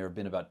 And there have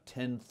been about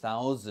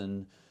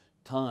 10,000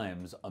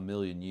 times 1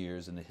 million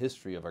years in the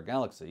history of our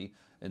galaxy.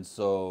 And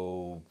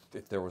so,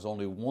 if there was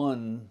only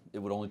one, it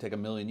would only take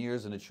 1 million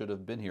years, and it should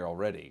have been here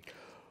already.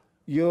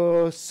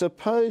 You're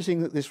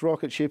supposing that this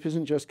rocket ship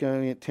isn't just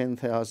going at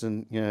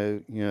 10,000, what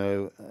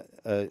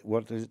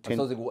is it?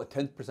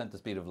 10% the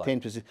speed of light.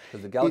 10%. Because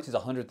the galaxy's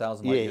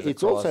 100,000 light years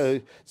across.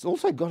 It's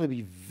also got to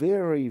be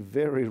very,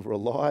 very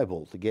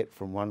reliable to get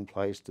from one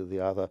place to the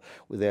other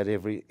without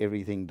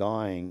everything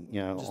dying,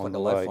 just on like the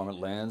a way. life form, it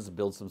lands,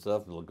 builds some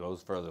stuff, it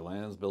goes further,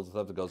 lands, builds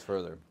stuff, it goes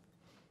further.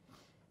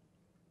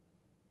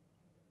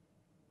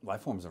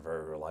 Life forms are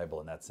very reliable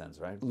in that sense,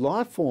 right?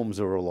 Life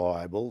forms are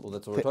reliable. Well,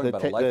 that's what we're talking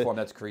about, a life form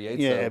that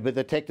creates but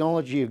the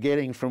technology of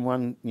getting from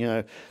one,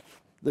 the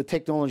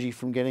technology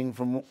from getting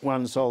from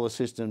one solar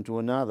system to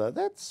another,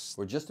 that's...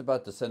 We're just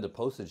about to send a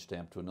postage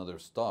stamp to another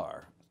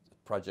star,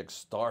 Project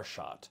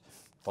Starshot,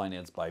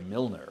 financed by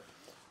Milner,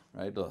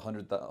 right?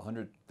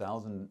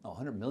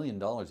 $100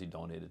 million he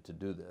donated to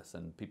do this,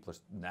 and people,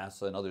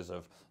 NASA and others,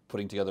 are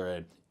putting together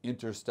an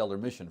interstellar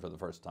mission for the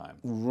first time.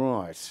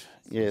 Right. So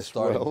yes.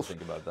 starting to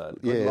think about that.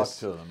 Good luck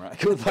to them, right?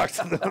 Good luck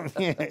to them.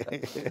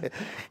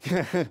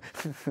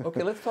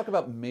 Okay, let's talk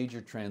about major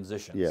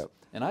transitions. Yeah.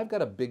 And I've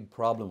got a big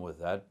problem with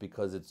that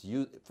because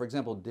for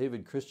example,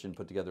 David Christian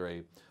put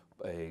together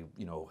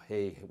you know,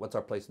 hey, what's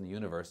our place in the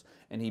universe?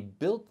 And he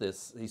built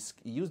this,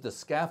 he used a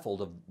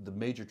scaffold of the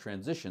major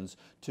transitions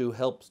to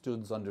help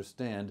students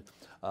understand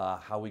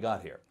how we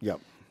got here. Yep.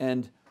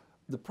 And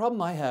the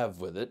problem I have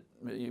with it,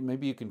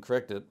 maybe you can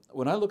correct it,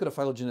 when I look at a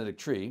phylogenetic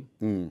tree,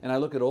 and I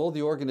look at all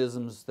the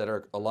organisms that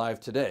are alive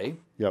today,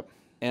 Yep.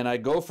 and I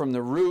go from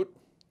the root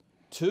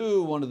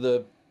to one of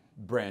the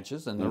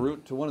branches, and the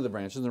root to one of the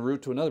branches, and the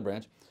root to another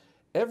branch,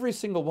 every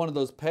single one of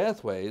those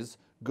pathways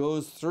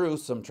goes through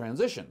some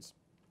transitions.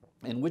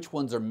 And which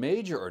ones are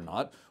major or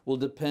not will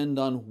depend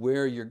on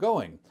where you're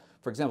going.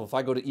 For example, if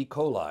I go to E.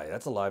 coli,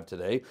 that's alive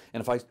today, and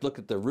if I look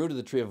at the root of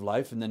the tree of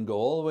life and then go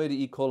all the way to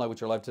E. coli,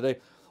 which are alive today,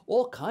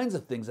 all kinds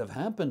of things have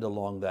happened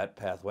along that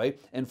pathway,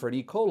 and for an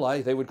E.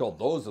 coli, they would call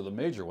those are the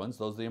major ones,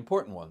 those are the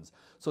important ones.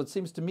 So it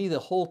seems to me the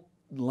whole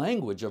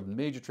language of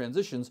major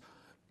transitions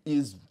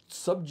is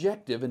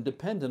subjective and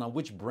dependent on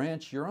which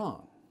branch you're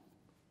on.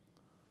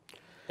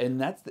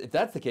 And if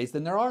that's the case,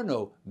 then there are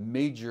no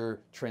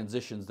major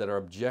transitions that are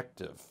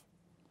objective.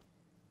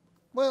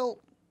 Well,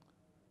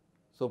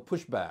 so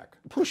push back.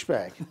 Push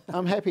back.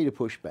 I'm happy to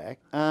push back.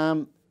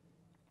 I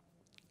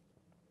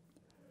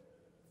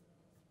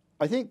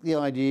think the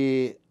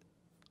idea,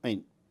 I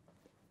mean,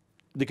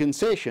 the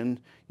concession,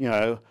 you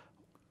know,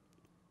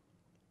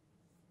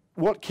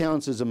 what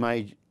counts as a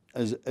major,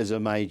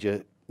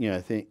 you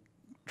know,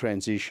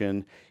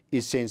 transition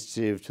is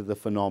sensitive to the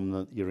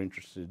phenomenon that you're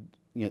interested,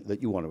 you know, that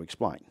you want to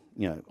explain.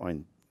 You know, I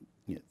mean,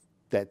 you know,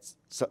 that's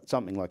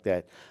something like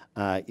that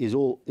is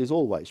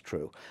always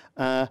true.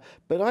 But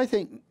I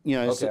think, you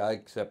know. Okay, I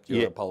accept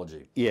your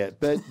apology. Yeah,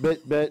 but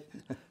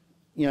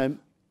you know,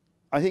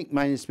 I think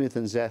Maynard Smith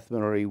and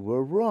Zathmary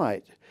were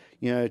right,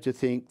 you know, to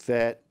think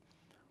that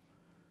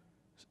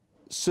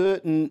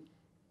certain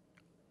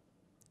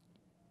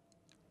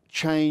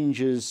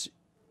changes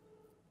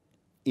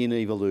in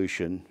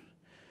evolution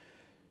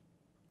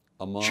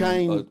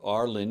among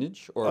our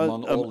lineage or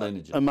among all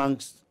lineages?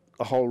 Amongst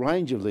a whole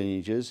range of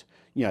lineages,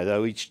 you know,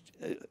 though each,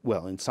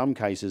 well, in some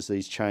cases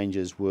these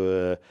changes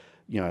were,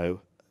 you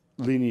know,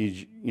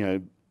 lineage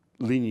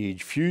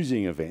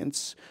fusing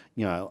events,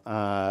 you know,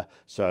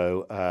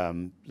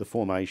 the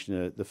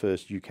formation of the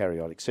first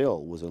eukaryotic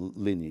cell was a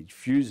lineage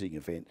fusing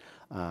event.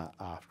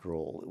 After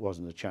all, it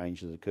wasn't a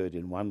change that occurred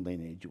in one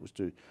lineage; it was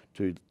two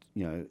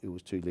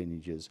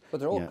lineages. But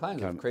there are all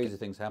kinds of crazy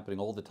things happening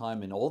all the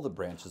time in all the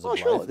branches of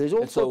life. Oh, sure, there's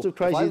all sorts of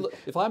crazy.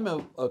 If I'm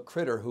a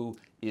critter who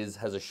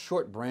has a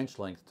short branch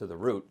length to the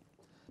root,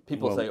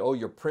 people say, "Oh,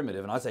 you're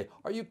primitive," and I say,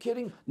 "Are you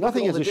kidding?"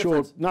 Nothing has a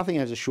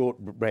short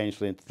branch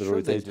length to the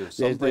root. Sure, they do.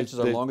 Some branches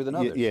are longer than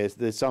others. Yes,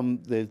 there's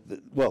some.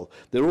 Well,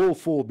 they're all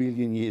 4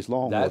 billion years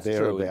long. That's or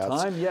true. In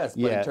thereabouts. time, yes,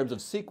 but in terms of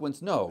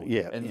sequence, no.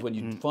 Yeah. And when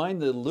you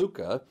find the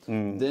LUCA,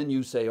 then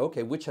you say,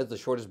 okay, which has the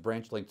shortest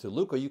branch length to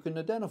LUCA? You can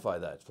identify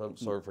that.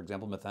 So, for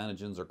example,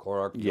 methanogens or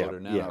core archaeota or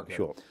nanoarchaeota. Yeah,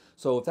 sure.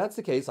 So if that's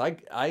the case,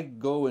 I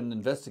go and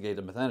investigate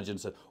a methanogen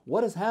and say,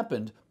 what has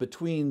happened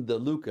between the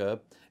LUCA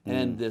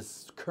and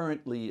this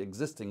currently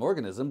existing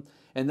organism?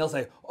 And they'll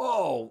say,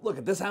 oh, look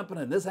at this happened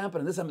and this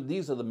happened and this happened.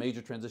 These are the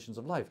major transitions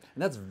of life.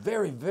 And that's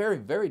very, very,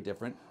 very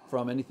different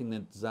from anything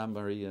that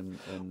Zathmary and...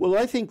 Well,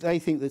 I think they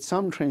think that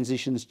some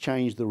transitions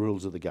change the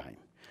rules of the game.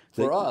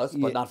 For us,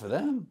 but not for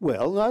them.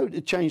 Well, no,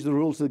 it changed the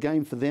rules of the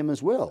game for them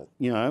as well,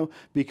 you know,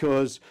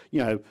 because,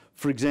 you know,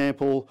 for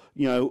example,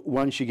 you know,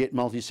 once you get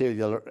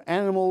multicellular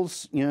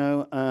animals,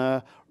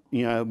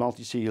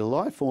 multicellular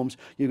life forms,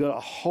 you've got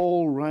a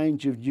whole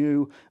range of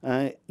new,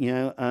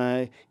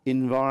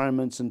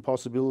 environments and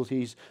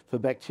possibilities for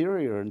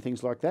bacteria and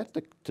things like that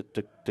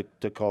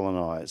to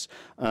colonise.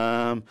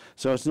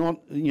 So it's not,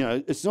 you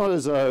know, it's not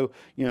as though,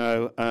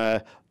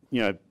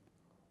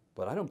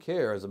 But I don't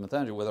care as a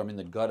methanogen whether I'm in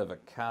the gut of a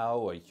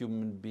cow, a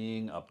human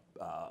being, a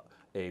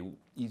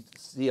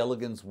C.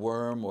 elegans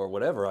worm, or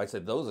whatever. I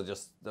said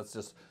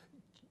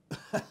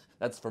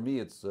that's for me,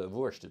 it's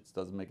wurscht. It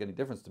doesn't make any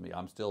difference to me.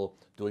 I'm still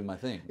doing my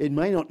thing. It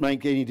may not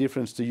make any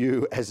difference to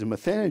you as a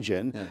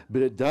methanogen,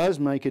 but it does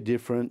make a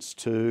difference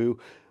to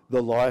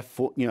the life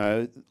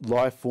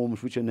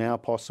forms which are now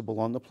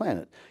possible on the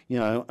planet. You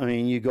know, I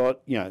mean, you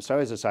got, you know, so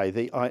as I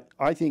say,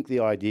 I think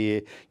the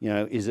idea, you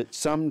know, is that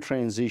some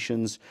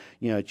transitions,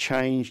 you know,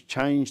 change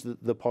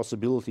the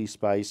possibility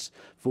space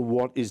for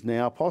what is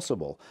now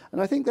possible.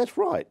 And I think that's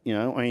right. You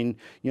know, I mean,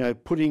 you know,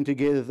 putting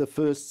together the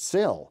first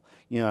cell,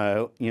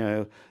 Yeah,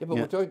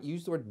 but you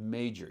used the word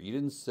major. You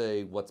didn't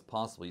say what's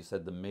possible. You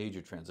said the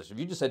major transition. If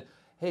you just said,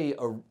 hey,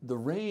 the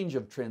range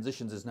of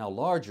transitions is now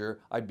larger,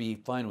 I'd be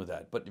fine with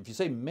that. But if you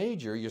say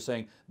major, you're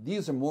saying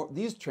these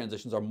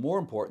transitions are more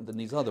important than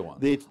these other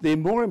ones. They're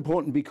more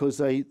important because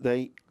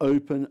they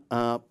open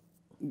up,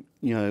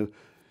 you know,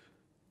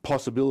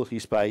 possibility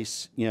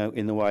space, you know,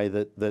 in the way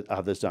that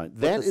others don't.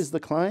 That is the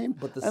claim.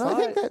 But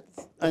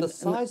the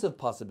size of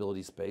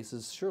possibility space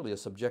is surely a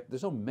subject.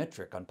 There's no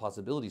metric on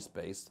possibility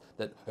space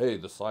that, hey,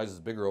 the size is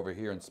bigger over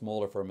here and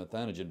smaller for a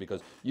methanogen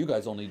because you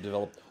guys only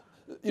developed.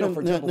 You know,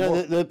 for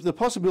example, the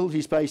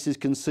possibility space is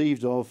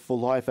conceived of for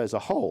life as a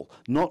whole,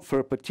 not for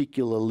a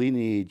particular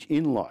lineage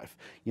in life.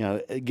 You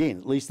know, again,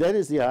 at least that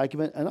is the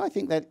argument, and I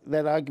think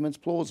that argument's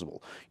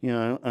plausible. You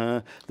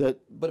know, that.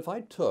 But if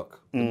I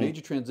took the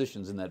major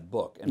transitions in that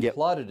book and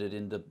plotted it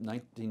into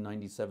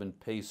 1997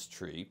 pace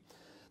tree,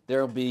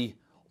 there'll be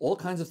all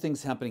kinds of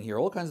things happening here,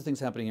 all kinds of things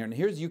happening here, and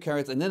here's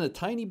eukaryotes, and then a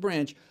tiny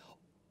branch.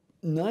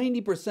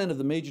 90% of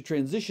the major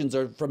transitions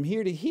are from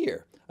here to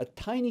here, a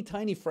tiny,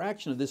 tiny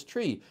fraction of this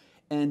tree.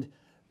 And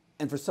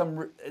for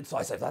so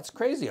I said, that's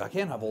crazy. I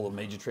can't have all the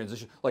major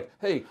transitions. Like,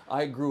 hey,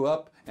 I grew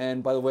up,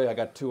 and by the way, I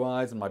got 2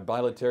 eyes and my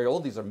bilateral.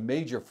 All these are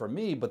major for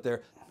me, but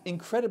they're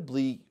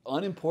incredibly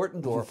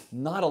unimportant or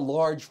not a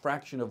large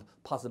fraction of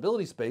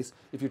possibility space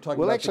if you're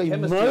talking about the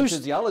chemistry and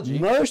physiology.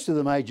 Most of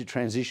the major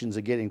transitions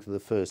are getting to the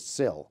first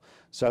cell.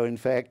 So in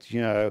fact,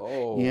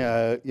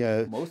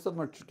 Most of them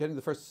are getting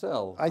the first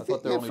cell. I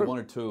thought there were only 1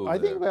 or 2. I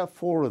think about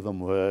 4 of them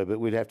were, but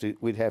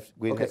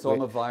so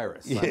I'm a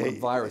virus. Yeah. I'm a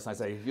virus. I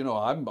say, you know,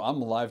 I'm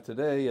alive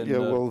today, and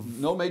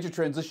no major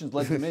transitions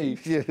led to me.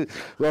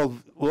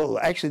 Well,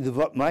 actually,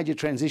 the major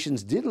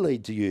transitions did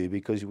lead to you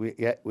because we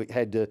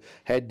had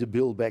to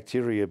build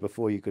bacteria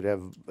before you could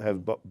have.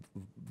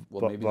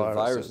 Well, maybe the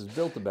virus has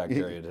built the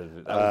bacteria.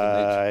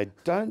 I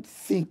don't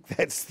think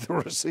that's the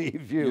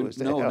received view.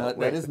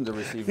 That isn't the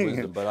received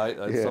wisdom, but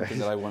it's something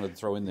that I wanted to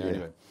throw in there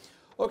anyway.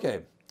 Okay,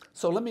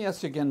 so let me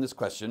ask you again this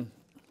question.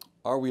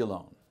 Are we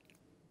alone?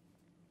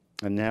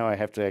 And now I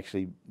have to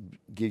actually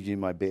give you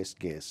my best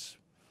guess.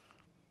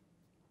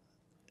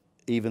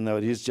 Even though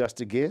it is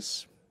just a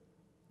guess,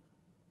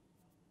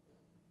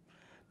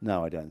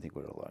 no, I don't think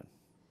we're alone.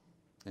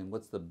 And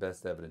what's the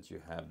best evidence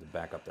you have to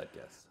back up that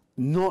guess?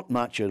 Not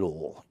much at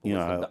all. I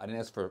didn't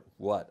ask for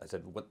what. I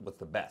said, what's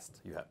the best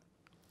you have?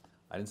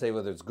 I didn't say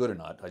whether it's good or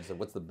not. I just said,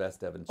 what's the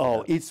best evidence you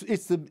have?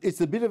 It's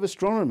the bit of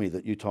astronomy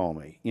that you told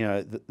me. You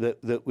know,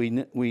 that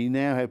we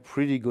now have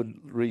pretty good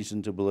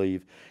reason to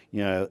believe,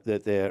 you know,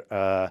 that there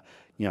are,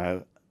 you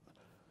know,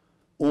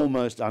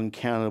 almost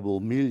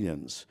uncountable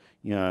millions,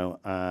 you know,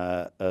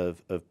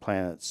 of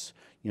planets,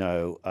 you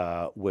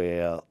know,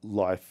 where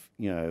life,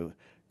 you know,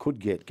 could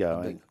get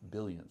going.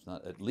 Billions,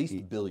 not at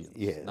least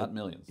billions, not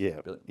millions.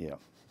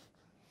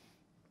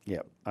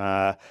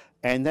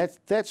 And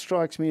that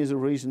strikes me as a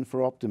reason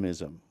for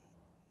optimism.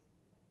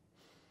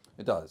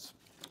 It does.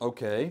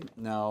 Okay,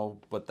 now,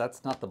 but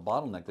that's not the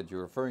bottleneck that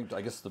you're referring to.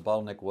 I guess the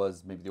bottleneck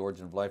was maybe the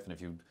origin of life, and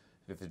if you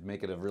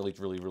make it a really,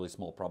 really, really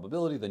small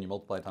probability, then you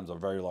multiply it times a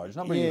very large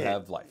number, you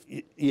have life.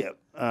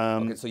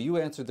 Okay, so you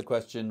answered the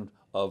question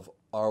of,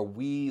 are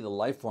we, the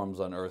life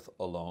forms on Earth,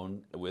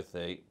 alone, with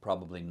a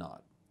probably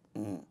not.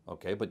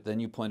 Okay, but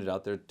then you pointed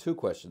out there are 2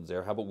 questions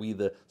there. How about we,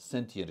 the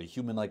sentient, or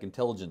human-like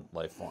intelligent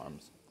life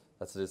forms?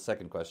 That's the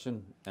second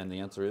question, and the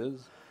answer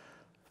is?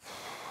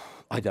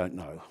 I don't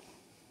know.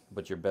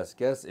 But your best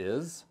guess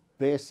is?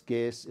 Best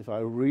guess, if I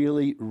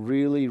really,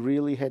 really,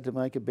 really had to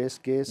make a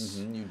best guess.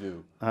 You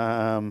do.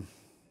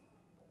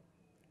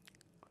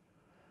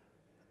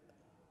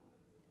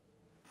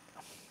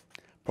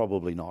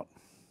 Probably not.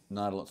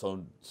 Not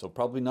alone. So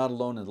probably not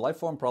alone as a life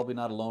form, probably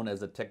not alone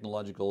as a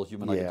technological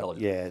human-like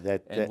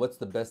intelligence. And what's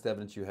the best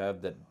evidence you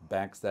have that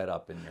backs that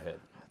up in your head?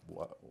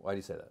 Why do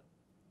you say that?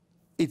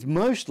 It's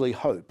mostly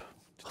hope.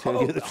 To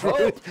tell you the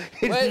truth.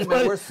 Wait a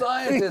minute, we're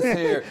scientists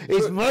here.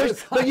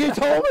 But you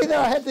told me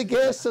that I had to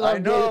guess. And I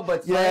know,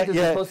 but scientists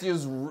are supposed to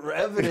use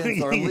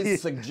evidence, or at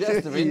least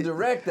suggestive,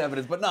 indirect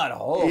evidence, but not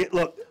hope.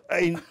 Look,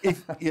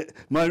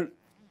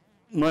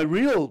 my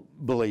real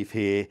belief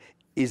here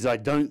is I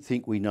don't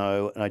think we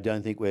know, and I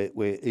don't think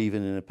we're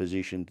even in a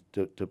position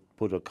to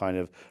put a kind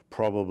of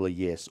probably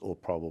yes or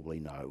probably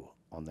no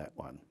on that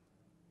one.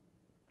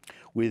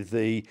 With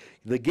the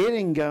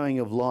getting going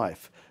of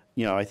life,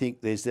 you know, I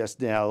think there's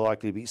just now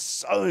likely to be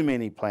so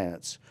many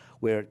planets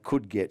where it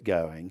could get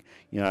going,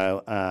 you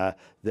know,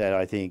 that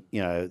I think,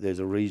 you know, there's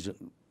a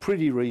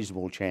pretty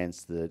reasonable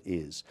chance that it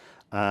is.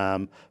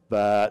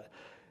 But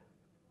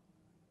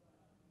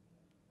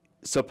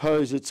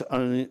suppose it's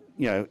only,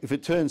 you know, if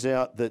it turns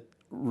out that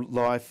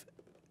life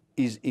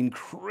is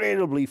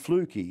incredibly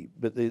fluky,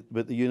 but the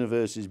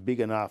universe is big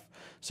enough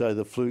so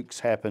the flukes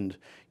happened,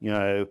 you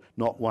know,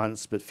 not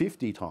once but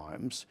 50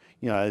 times,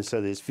 you know,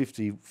 so there's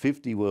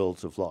 50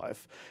 worlds of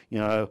life, you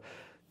know,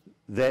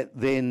 that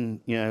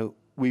then, you know,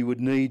 we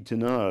would need to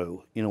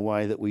know in a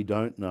way that we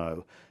don't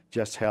know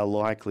just how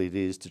likely it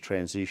is to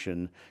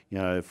transition, you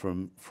know,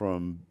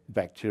 from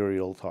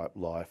bacterial type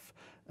life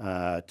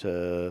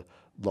to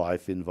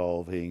life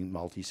involving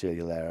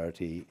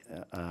multicellularity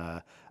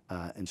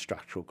and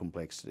structural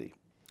complexity.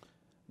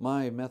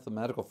 My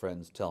mathematical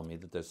friends tell me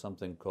that there's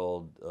something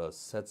called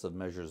sets of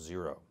measure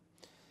 0,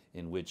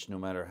 in which no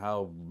matter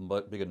how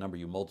big a number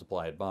you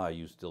multiply it by,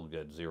 you still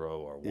get 0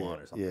 or 1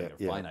 or something, a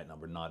finite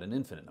number, not an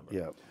infinite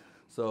number.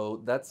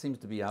 So that seems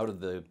to be out of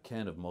the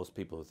ken of most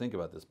people who think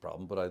about this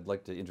problem, but I'd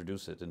like to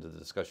introduce it into the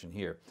discussion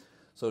here.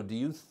 So do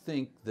you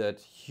think that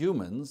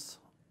humans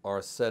are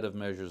a set of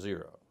measure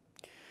 0?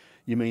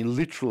 You mean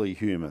literally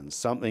humans?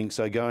 Something.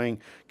 So going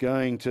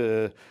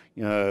to,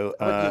 you know.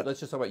 Let's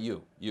just talk about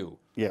you.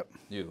 Yep.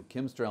 You,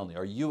 Kim Sterelny.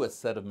 Are you a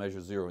set of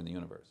measure zero in the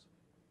universe?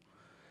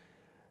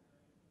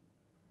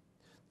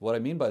 What I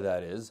mean by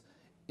that is,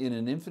 in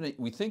an infinite,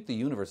 we think the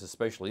universe is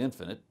spatially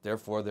infinite.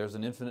 Therefore, there's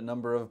an infinite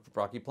number of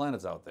rocky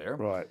planets out there.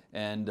 Right.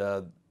 And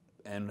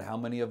how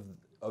many of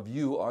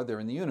you are there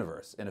in the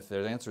universe? And if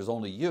the answer is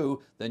only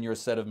you, then you're a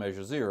set of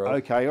measure zero.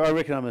 Okay, I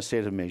reckon I'm a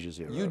set of measure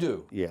zero. You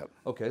do? Yeah.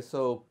 Okay,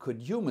 so could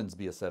humans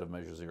be a set of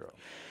measure zero?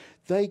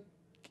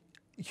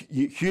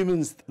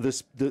 Humans, the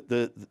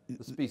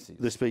species.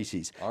 The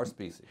species. Our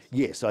species.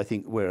 Yes, I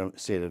think we're a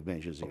set of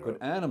measure zero.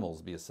 Could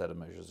animals be a set of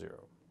measure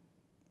zero?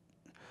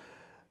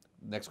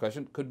 Next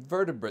question, could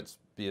vertebrates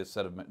be a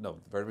set of, no,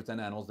 vertebrates and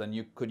animals,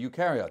 then could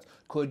eukaryotes.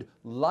 Could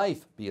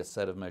life be a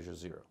set of measure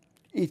zero?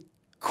 It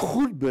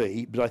could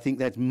be, but I think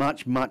that's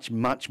much, much,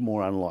 much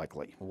more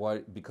unlikely. Why?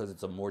 Because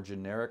it's a more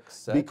generic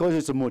set? Because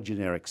it's a more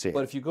generic set.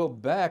 But if you go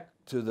back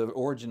to the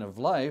origin of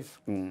life,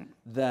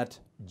 that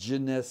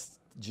genericness,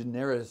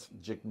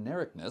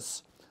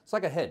 it's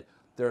like a head.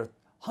 There are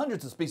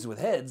hundreds of species with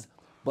heads,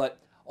 but,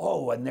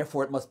 and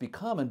therefore it must be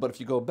common. But if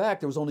you go back,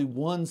 there was only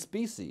one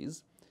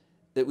species.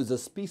 It was a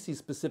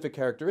species-specific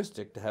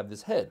characteristic to have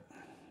this head.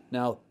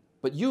 Now,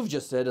 but you've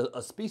just said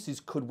a species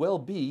could well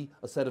be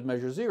a set of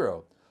measure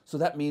zero. So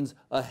that means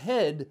a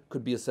head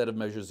could be a set of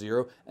measure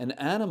zero, an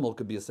animal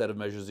could be a set of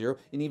measure zero,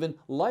 and even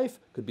life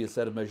could be a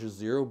set of measure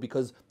zero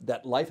because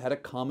that life had a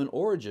common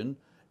origin,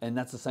 and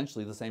that's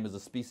essentially the same as a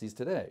species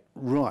today.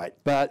 Right,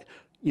 but,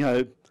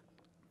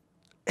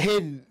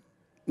 head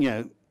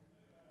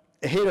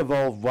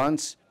evolved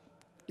once.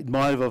 It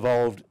might have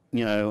evolved,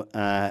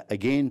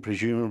 again,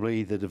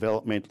 presumably the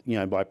development,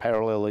 by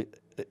parallel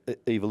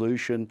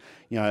evolution.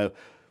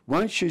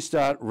 Once you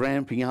start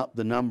ramping up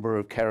the number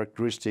of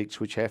characteristics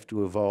which have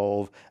to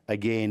evolve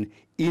again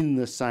in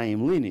the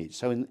same lineage.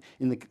 So in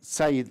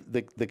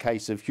the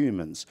case of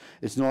humans,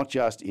 it's not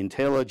just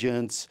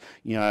intelligence.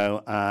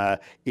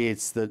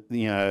 It's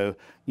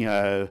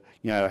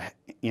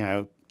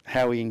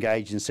how we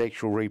engage in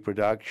sexual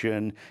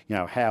reproduction.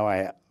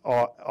 How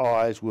our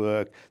eyes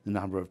work, the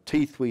number of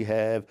teeth we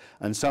have,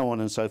 and so on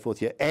and so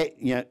forth.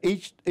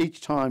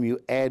 Each time you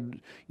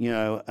add,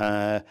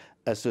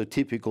 a sort of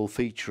typical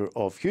feature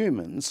of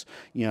humans,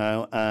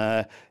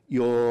 and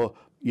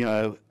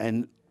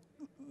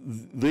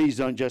these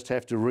don't just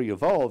have to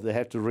re-evolve, they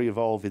have to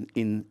re-evolve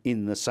in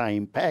the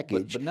same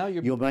package. But now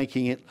you're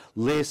making it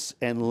less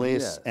and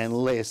less and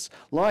less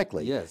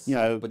likely. Yes,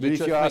 but if you're you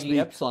just ask making me,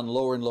 epsilon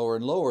lower and lower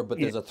and lower, but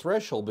there's a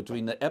threshold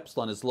between the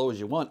epsilon as low as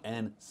you want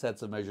and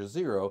sets of measure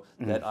zero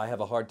that I have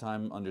a hard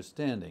time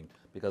understanding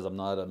because I'm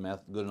not a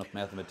good enough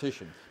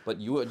mathematician. But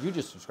you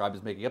just described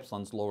as making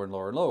epsilons lower and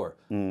lower and lower.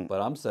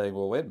 But I'm saying,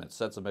 well, wait a minute,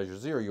 sets of measure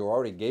zero, you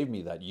already gave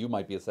me that. You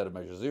might be a set of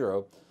measure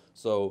zero.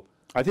 So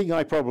I think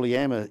I probably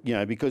am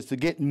because to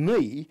get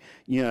me,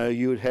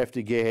 you would have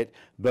to get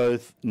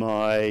both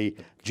my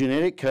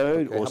genetic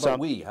code or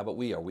something. How about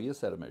we? Are we a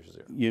set of measure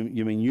zero?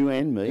 You mean you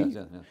and me?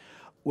 Yes.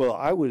 Well,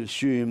 I would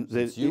assume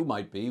that since you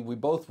might be, we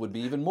both would be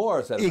even more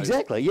a set of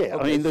exactly. measure. Yeah,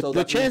 Okay, I mean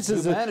the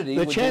chances of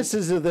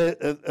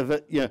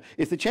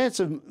if the chance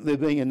of there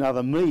being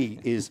another me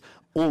is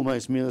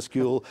almost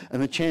minuscule, and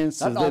the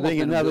chance of there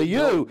being another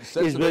you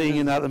is being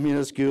another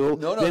minuscule,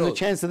 then the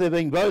chance of there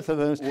being both of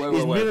us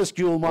is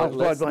minuscule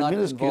multiplied by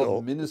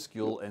minuscule.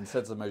 Minuscule and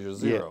sets of measure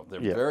zero. They're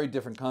very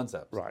different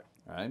concepts. Right.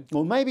 Right.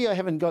 Well, maybe I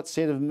haven't got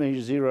set of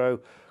measure zero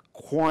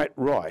quite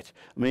right.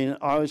 I mean,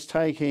 I was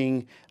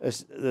taking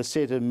the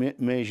set of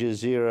measure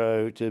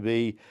zero to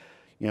be,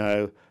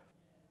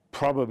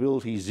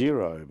 probability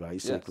zero,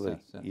 basically.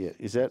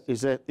 Yes. Yeah.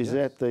 Is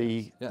that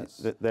the?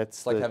 Yes. That's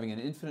it's like having an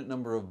infinite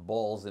number of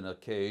balls in a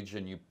cage,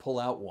 and you pull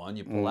out one.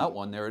 You pull out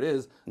one. There it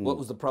is. What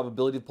was the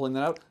probability of pulling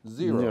that out?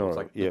 Zero. It's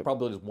like the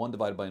probability is 1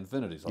 divided by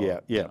infinity. So,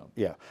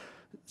 yeah.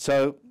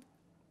 So,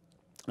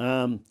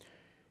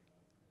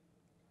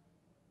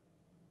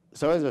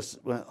 so as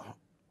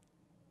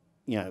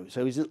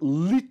so is it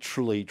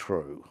literally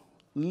true,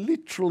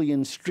 literally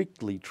and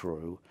strictly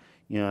true,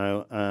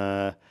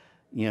 that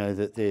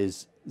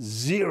there's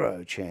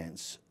zero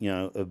chance,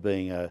 of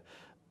being a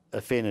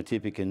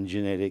phenotypic and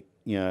genetic,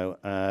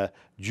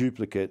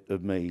 duplicate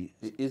of me?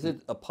 Is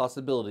it a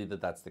possibility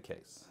that that's the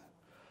case?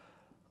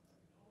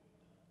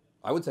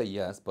 I would say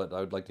yes, but I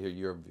would like to hear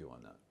your view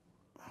on that.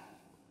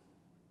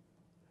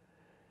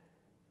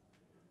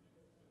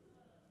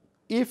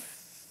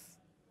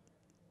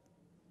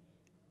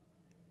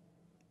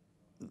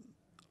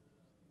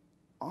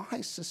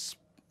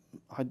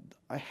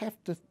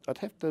 I'd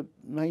have to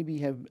maybe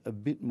have a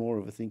bit more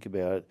of a think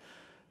about it,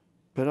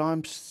 but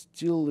I'm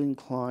still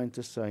inclined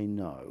to say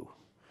no.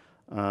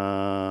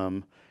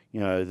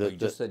 You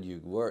just said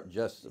you were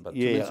just about 2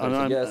 minutes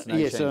ago. Yes, now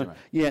you changed your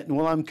mind.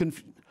 Well,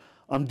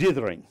 I'm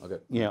dithering. Okay.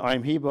 Yeah,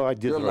 I'm hereby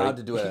dithering. You're allowed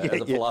to do it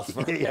as a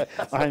philosopher. Yeah.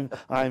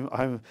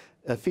 I'm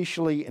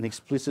officially and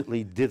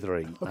explicitly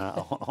dithering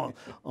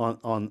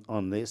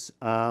on this.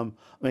 I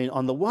mean,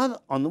 on the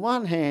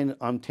one hand,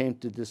 I'm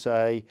tempted to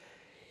say,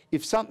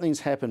 if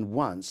something's happened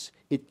once,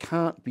 it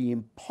can't be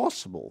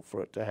impossible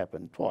for it to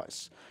happen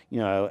twice. You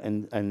know,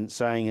 and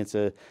saying it's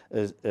a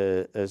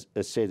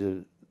set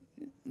of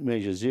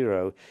measure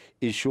zero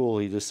is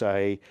surely to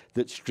say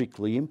that's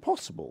strictly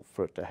impossible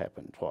for it to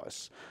happen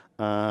twice.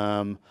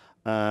 And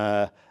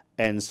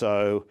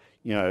so,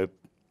 you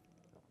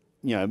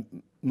know,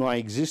 my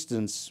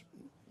existence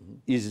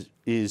is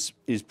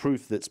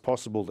proof that it's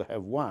possible to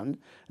have one,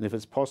 and if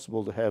it's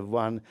possible to have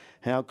one,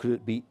 how could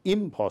it be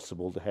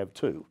impossible to have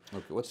two?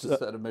 Okay, what's the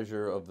set of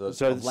measure of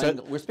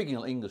the we're speaking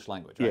in English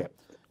language, right? Yeah.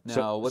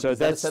 Now, is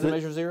that a set of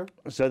measure zero?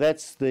 So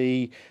that's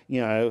the,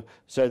 you know,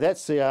 so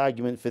that's the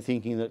argument for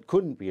thinking that it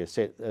couldn't be a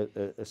set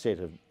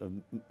of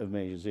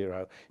measure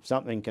zero. If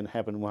something can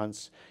happen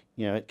once,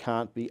 you know, it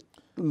can't be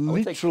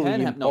literally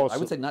impossible. No, I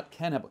would say not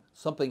can happen.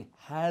 Something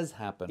has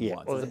happened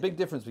once. There's a big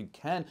difference between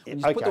can. When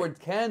you put the word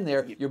can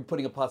there, you're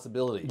putting a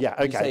possibility. Yeah, okay.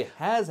 When you say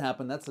has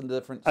happened, that's a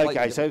different.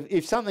 Okay, so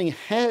if something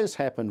has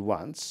happened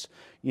once,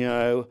 you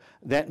know,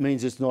 that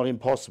means it's not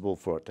impossible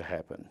for it to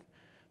happen.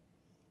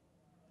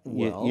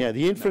 Well, yeah,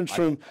 the inference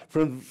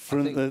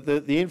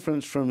the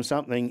inference from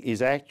something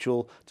is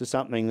actual to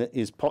something that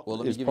is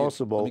possible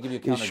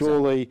is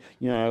surely,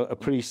 you know, a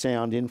pretty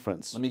sound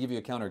inference. Let me give you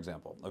a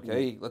counterexample.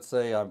 Okay, let's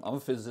say I'm a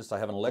physicist. I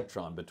have an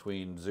electron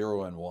between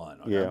 0 and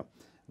 1. Okay? Yeah,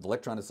 the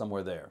electron is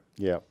somewhere there.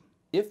 Yeah.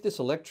 If this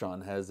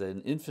electron has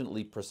an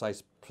infinitely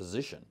precise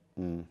position,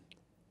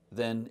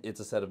 then it's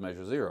a set of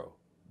measure zero,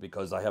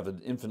 because I have an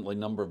infinitely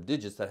number of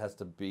digits that has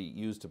to be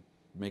used to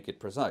make it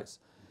precise.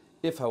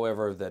 If,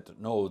 however,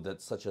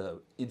 that such a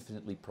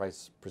infinitely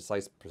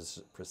precise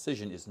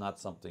precision is not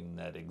something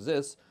that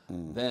exists,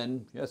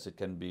 then yes, it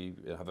can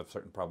have a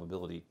certain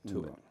probability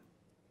to it.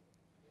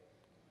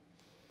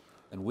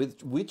 And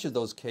which of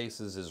those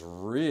cases is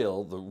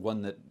real? The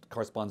one that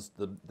corresponds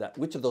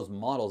which of those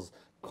models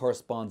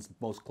corresponds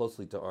most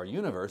closely to our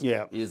universe?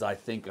 Is, I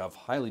think, a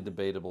highly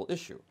debatable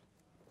issue.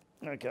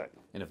 Okay.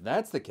 And if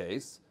that's the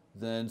case,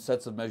 then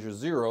sets of measure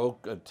zero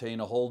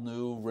attain a whole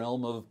new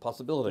realm of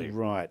possibility.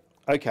 Right.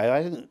 Okay,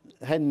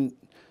 I hadn't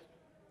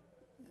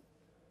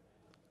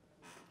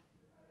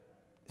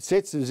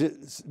sets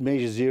of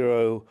measure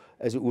zero,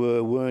 as it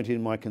were, weren't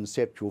in my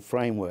conceptual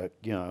framework,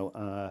 you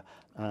know,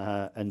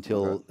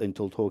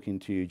 until talking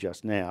to you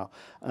just now,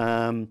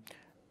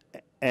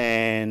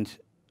 and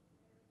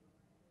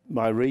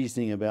my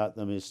reasoning about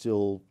them is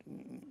still,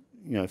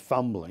 you know,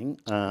 fumbling.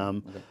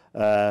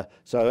 So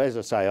as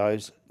I say, I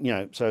was, you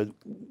know, so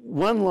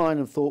one line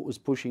of thought was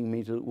pushing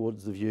me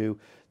towards the view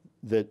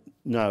that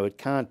no, it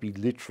can't be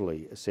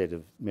literally a set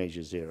of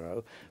measure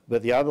zero,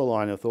 but the other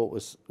line of thought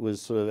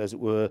was sort of, as it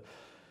were,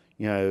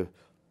 you know,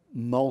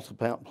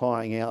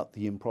 multiplying out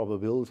the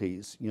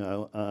improbabilities, you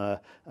know,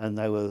 and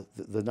they were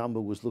the number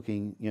was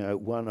looking, you know,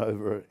 1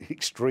 over an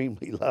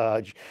extremely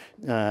large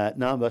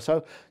number.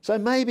 So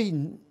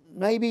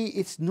maybe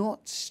it's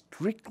not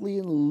strictly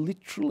and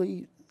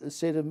literally a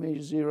set of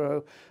measure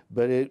zero,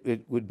 but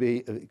it would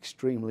be an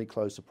extremely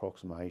close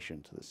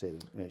approximation to the set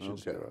of measure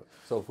zero.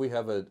 So if we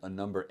have a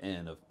number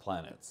n of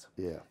planets,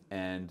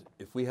 and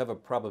if we have a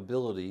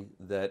probability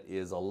that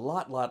is a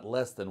lot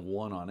less than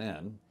 1 on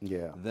n,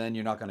 then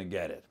you're not going to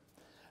get it.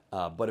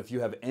 But if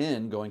you have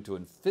n going to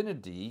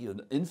infinity,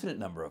 an infinite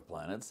number of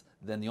planets,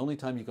 then the only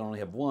time you can only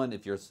have 1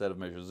 if you're a set of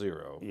measure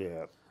zero.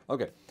 Yeah.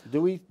 Okay. Do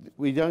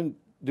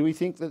we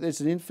think that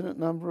there's an infinite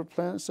number of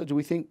planets? So do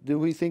we think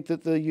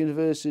that the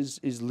universe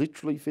is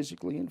literally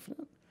physically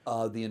infinite?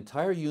 The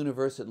entire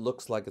universe, it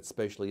looks like it's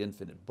spatially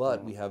infinite,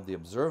 but we have the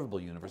observable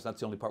universe. That's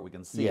the only part we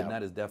can see, and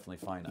that is definitely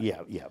finite.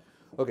 Yeah.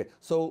 Okay,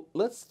 so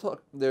let's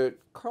talk there.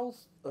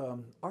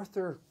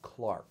 Arthur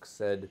Clarke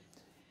said,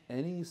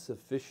 any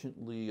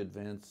sufficiently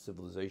advanced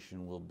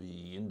civilization will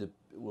be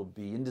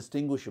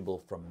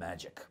indistinguishable from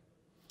magic.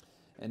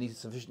 Any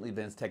sufficiently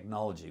advanced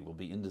technology will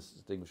be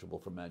indistinguishable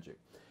from magic.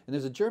 And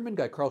there's a German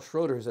guy, Karl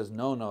Schroeder, who says,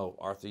 no,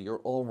 Arthur, you're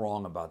all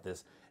wrong about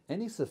this.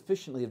 Any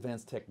sufficiently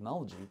advanced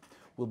technology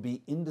will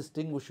be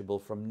indistinguishable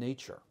from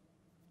nature.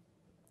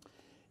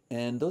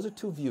 And those are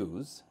two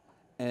views.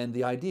 And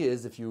the idea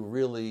is, if you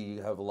really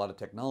have a lot of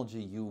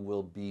technology, you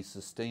will be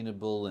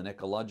sustainable and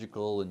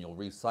ecological, and you'll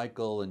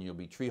recycle, and you'll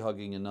be tree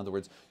hugging. In other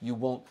words, you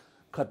won't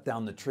cut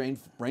down the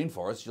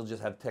rainforest. You'll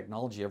just have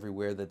technology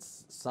everywhere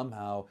that's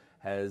somehow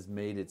has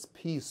made its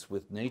peace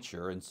with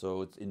nature, and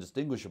so it's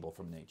indistinguishable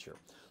from nature.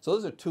 So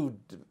those are two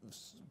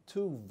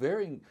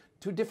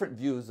different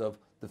views of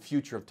the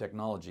future of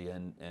technology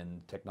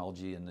and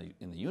technology in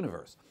the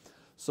universe.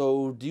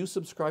 So do you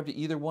subscribe to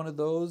either one of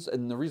those?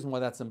 And the reason why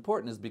that's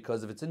important is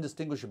because if it's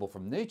indistinguishable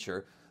from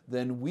nature,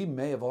 then we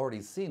may have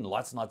already seen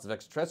lots and lots of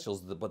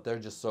extraterrestrials, but they're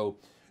just so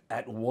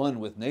at one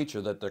with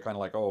nature that they're kind of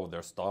like, oh,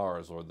 they're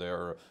stars, or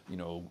they're, you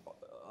know,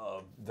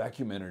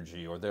 vacuum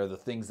energy, or they're the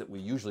things that we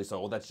usually say,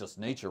 oh, that's just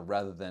nature,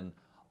 rather than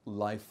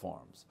life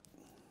forms.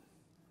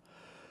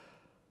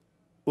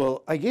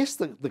 Well, I guess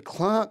the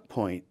Clarke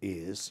point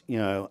is, you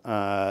know,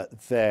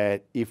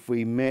 that if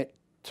we met,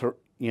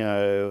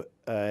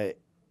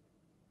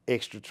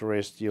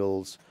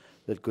 extraterrestrials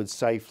that could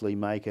safely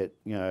make it,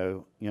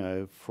 you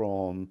know,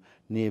 from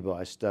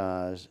nearby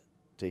stars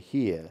to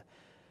here,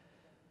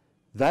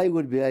 they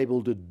would be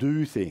able to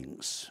do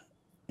things,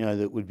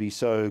 that would be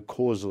so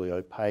causally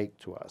opaque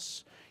to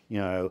us,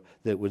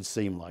 that would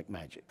seem like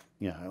magic,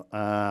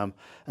 and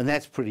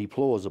that's pretty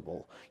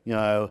plausible.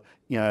 The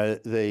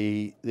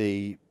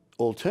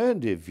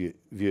alternative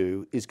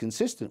view is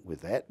consistent with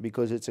that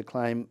because it's a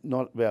claim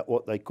not about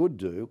what they could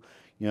do,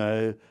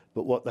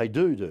 but what they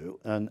do,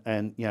 and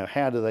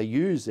how do they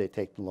use their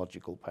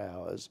technological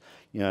powers,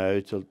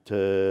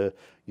 to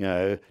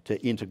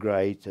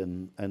integrate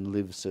and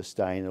live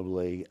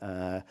sustainably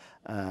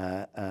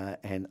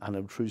and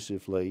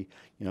unobtrusively,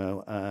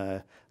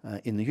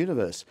 in the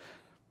universe.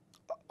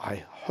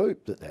 I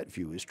hope that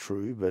view is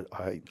true, but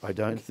I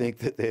don't think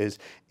that there's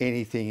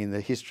anything in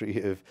the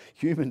history of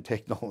human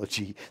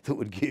technology that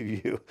would give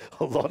you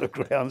a lot of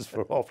grounds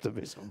for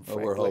optimism. Well,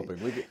 we're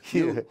hoping.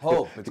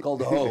 Hope. It's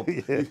called hope.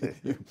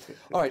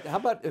 All right. How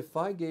about if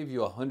I gave you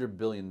 $100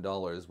 billion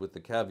with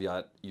the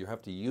caveat you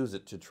have to use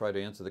it to try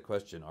to answer the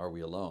question, are we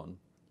alone?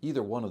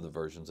 Either one of the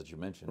versions that you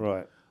mentioned.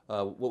 Right.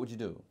 What would you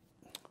do?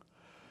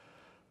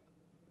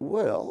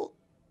 Well,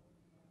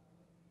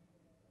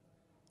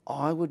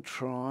 I would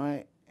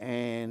try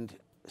and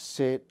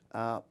set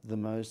up the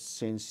most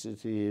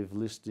sensitive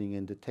listening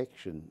and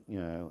detection,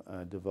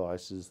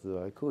 devices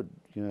that I could,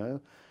 to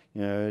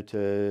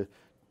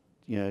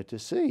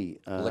see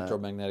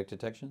Electromagnetic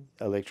detection.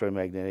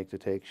 Electromagnetic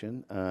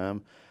detection,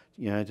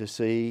 to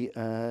see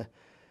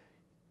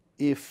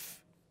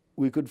if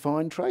we could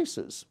find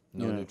traces.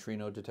 No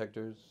neutrino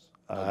detectors.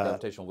 No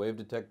gravitational wave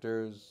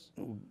detectors.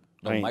 No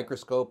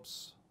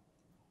microscopes.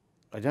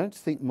 I don't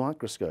think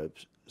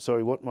microscopes.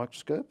 Sorry, what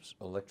microscopes?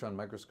 Electron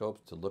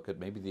microscopes to look at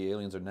maybe the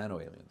aliens or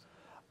nano-aliens.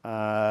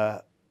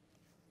 I'm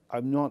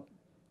not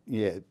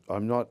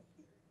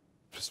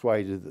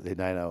persuaded that they're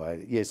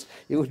nano-aliens. Yes,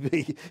 it would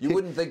be... You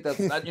wouldn't think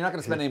you're not going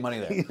to spend any money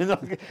there.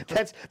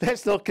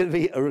 That's not going to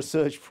be a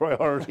research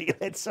priority,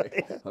 let's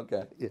say.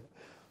 Okay. Yeah.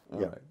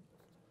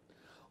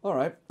 All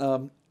right.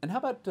 And how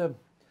about...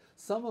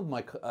 some of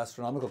my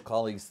astronomical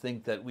colleagues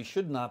think that we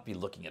should not be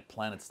looking at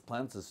planets.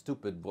 Planets is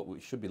stupid. What we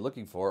should be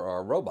looking for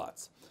are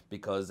robots,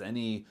 because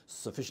any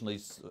sufficiently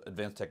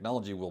advanced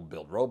technology will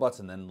build robots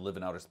and then live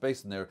in outer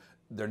space, and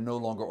they're no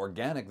longer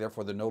organic.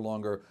 Therefore, they're no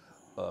longer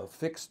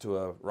fixed to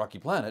a rocky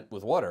planet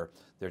with water.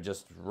 They're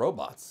just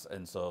robots,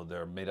 and so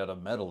they're made out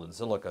of metal and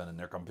silicon, and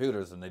they're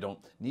computers, and they don't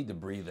need to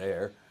breathe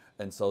air,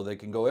 and so they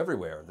can go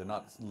everywhere. They're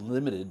not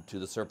limited to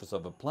the surface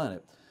of a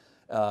planet.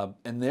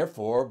 And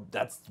therefore,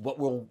 that's what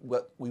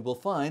we will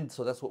find.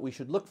 So that's what we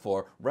should look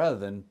for, rather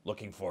than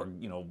looking for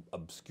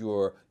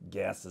obscure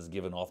gases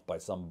given off by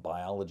some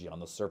biology on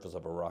the surface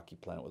of a rocky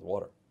planet with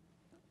water.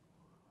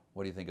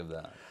 What do you think of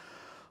that?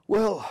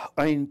 Well,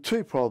 I mean,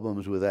 two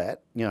problems with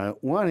that.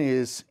 One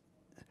is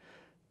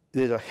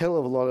there's a hell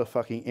of a lot of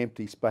fucking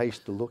empty space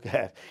to look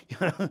at,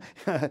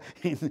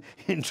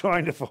 in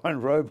trying to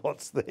find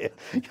robots there.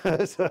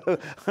 So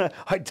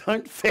I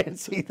don't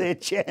fancy their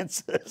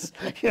chances.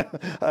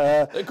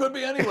 They could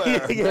be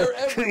anywhere. They're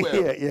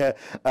everywhere.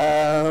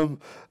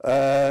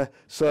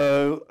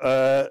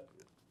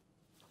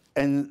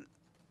 And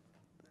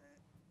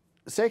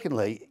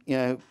secondly,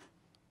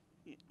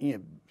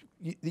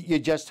 you're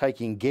just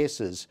taking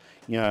guesses,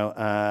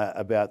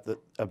 about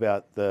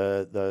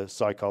the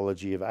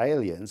psychology of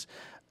aliens.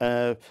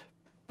 But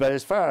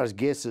as far as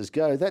guesses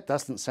go, that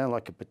doesn't sound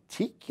like a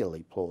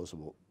particularly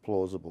plausible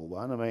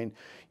one. I mean,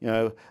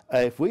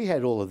 if we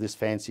had all of this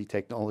fancy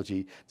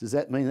technology, does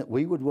that mean that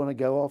we would want to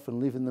go off and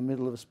live in the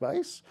middle of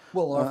space?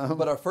 Well,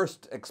 but our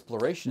first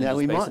exploration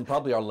into space, and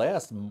probably our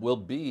last, will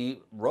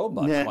be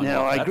robots.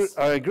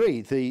 I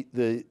agree.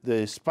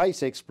 The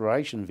space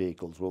exploration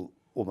vehicles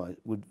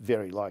would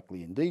very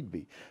likely indeed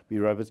be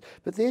robots,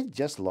 but they're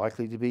just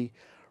likely to be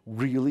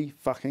really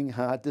fucking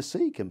hard to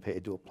see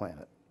compared to a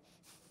planet.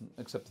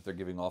 Except that they're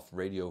giving off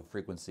radio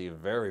frequency, a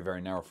very,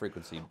 very narrow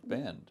frequency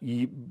band.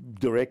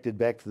 Directed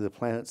back to the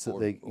planets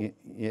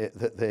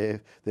that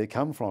they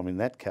come from. In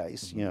that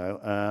case,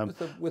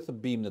 with a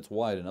beam that's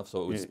wide enough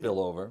so it would spill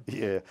over.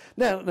 Yeah.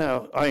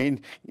 Now, I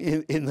mean,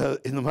 in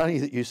the money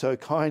that you so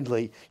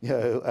kindly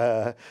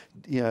gave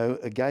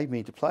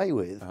me to play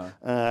with,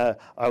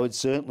 I would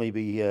certainly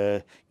be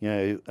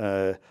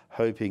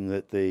hoping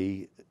that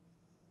the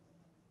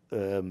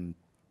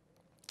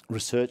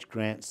research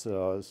grants that I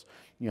was,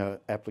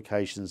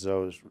 applications that I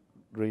was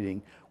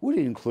reading would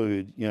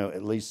include,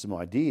 at least some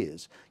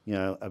ideas,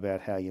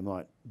 about how you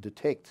might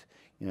detect,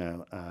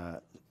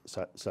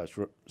 such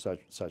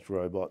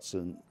robots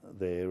and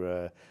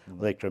their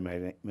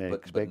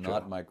electromagnetic spectrum. But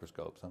not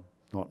microscopes, huh?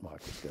 Not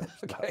microscopes.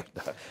 Okay.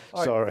 No.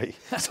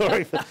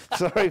 Sorry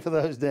for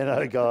those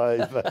nano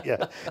guys, but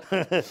yeah,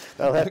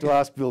 they'll have to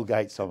ask Bill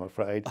Gates, I'm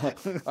afraid. All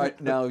right.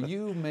 Now,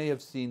 you may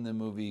have seen the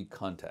movie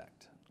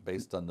Contact,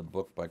 based on the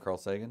book by Carl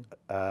Sagan.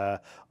 I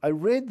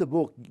read the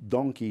book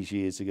donkeys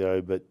years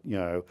ago, but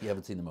you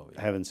haven't seen the movie.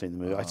 I haven't seen the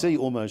movie. I see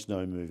almost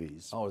no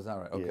movies. Oh, is that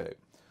right? Okay.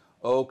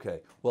 Yeah.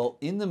 Okay. Well,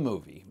 in the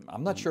movie,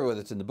 I'm not sure whether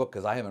it's in the book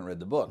because I haven't read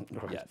the book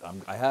yet.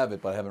 I have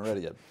it, but I haven't read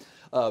it yet.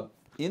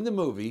 In the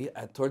movie,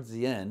 towards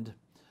the end,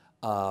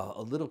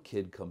 A little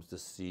kid comes to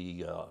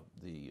see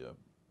the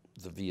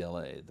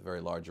VLA, the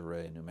Very Large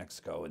Array in New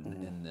Mexico,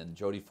 and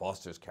Jodie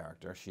Foster's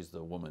character, she's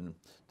the woman,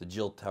 the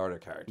Jill Tarter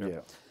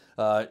character.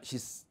 Yeah.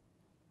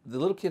 The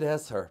little kid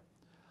asks her,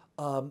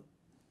 "Are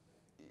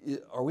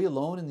we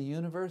alone in the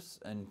universe?"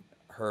 And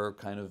her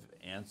kind of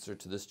answer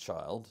to this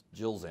child,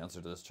 Jill's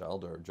answer to this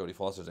child, or Jodie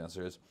Foster's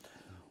answer is,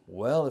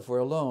 "Well, if we're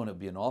alone, it'd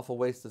be an awful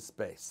waste of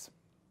space."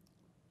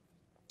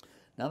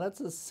 Now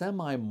that's a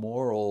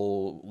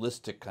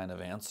semi-moralistic kind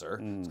of answer.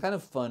 It's kind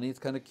of funny, it's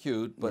kind of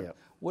cute, but Yeah.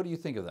 what do you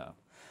think of that?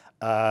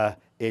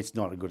 It's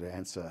not a good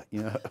answer,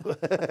 you know.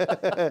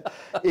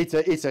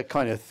 It's a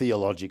kind of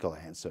theological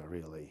answer,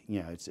 really.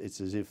 You know, it's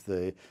as if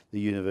the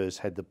universe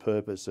had the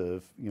purpose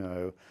of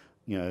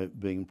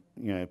being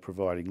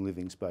providing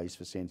living space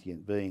for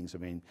sentient beings. I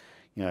mean,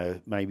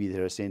 maybe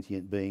there are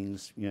sentient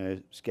beings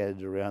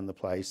scattered around the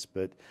place,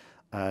 but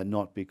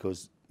not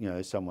because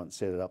someone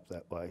set it up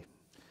that way.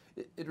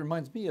 It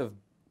reminds me of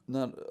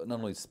not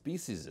only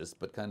speciesist,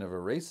 but kind of a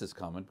racist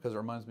comment, because it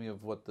reminds me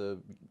of what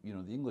the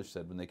English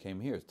said when they came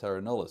here,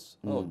 terra nullius.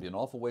 Oh, it'd be an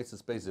awful waste of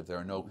space if there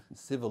are no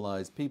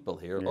civilized people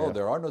here. Yeah. Oh,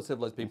 there are no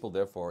civilized people,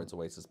 therefore it's a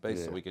waste of space,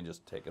 Yeah. so we can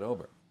just take it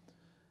over.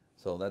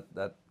 So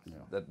that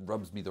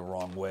rubs me the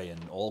wrong way in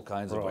all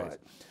kinds of ways.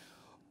 Right.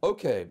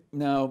 Okay,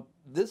 now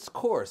this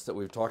course that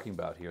we're talking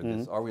about here,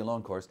 this Are We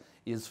Alone course,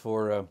 is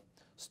for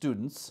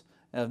students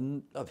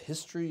of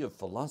history, of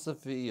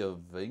philosophy,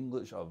 of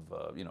English, of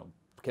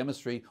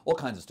chemistry, all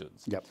kinds of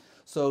students. Yep.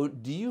 So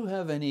do you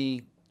have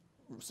any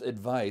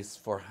advice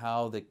for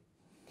how they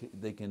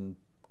can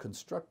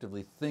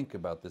constructively think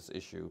about this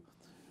issue?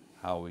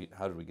 How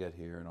did we get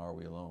here, and are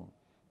we alone?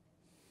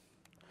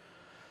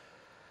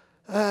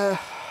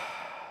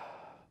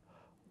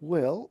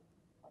 Well,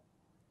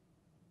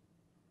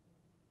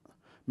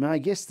 I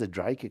guess the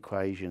Drake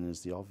equation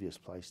is the obvious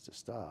place to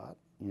start.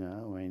 I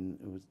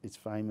mean, it's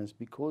famous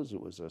because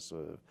it was a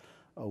sort of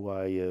a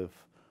way of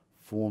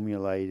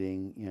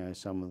formulating,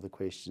 some of the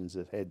questions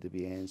that had to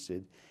be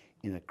answered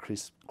in a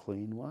crisp,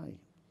 clean way.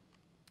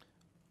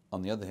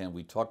 On the other hand,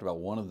 we talked about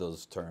one of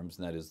those terms,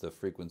 and that is the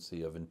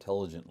frequency of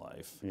intelligent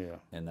life. Yeah.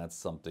 And that's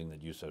something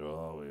that you said,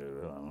 oh, I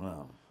don't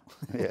know.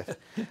 Yeah.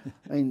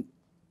 I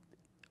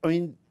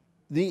mean,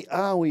 the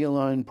are we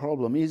alone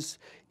problem it's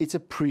a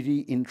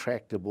pretty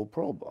intractable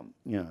problem.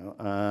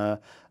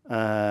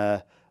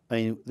 I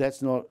mean,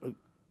 that's not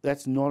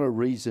a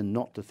reason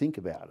not to think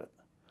about it,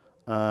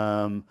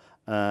 and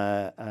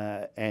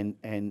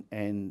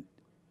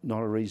not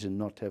a reason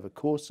not to have a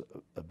course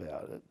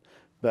about it.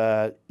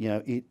 But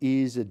it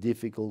is a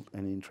difficult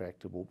and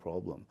intractable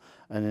problem,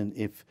 and then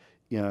if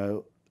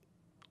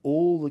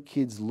all the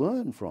kids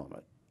learn from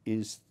it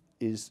is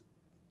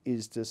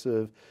to sort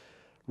of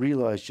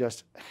realise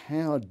just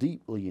how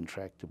deeply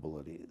intractable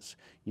it is,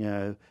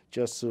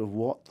 just sort of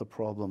what the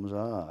problems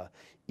are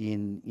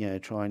in,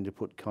 trying to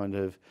put kind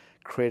of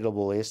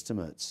credible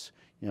estimates,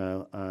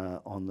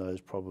 on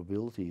those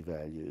probability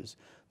values,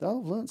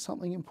 they'll have learnt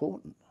something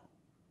important.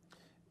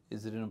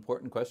 Is it an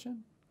important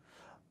question?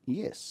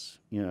 Yes,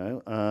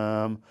 it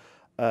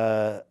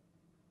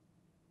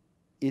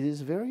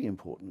is a very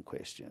important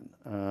question.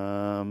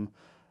 I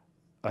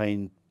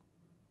mean,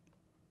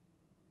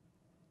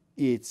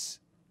 it's,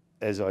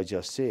 as I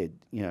just said,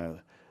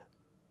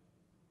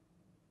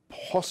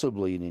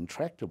 possibly an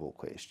intractable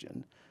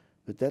question,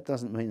 but that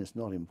doesn't mean it's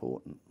not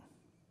important.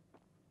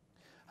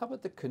 How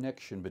about the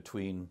connection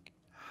between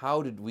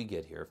how did we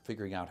get here,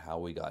 figuring out how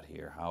we got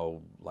here,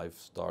 how life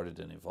started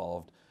and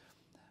evolved?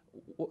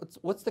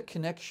 What's the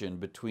connection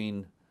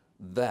between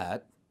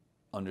that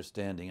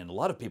understanding, and a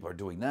lot of people are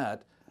doing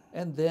that,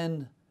 and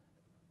then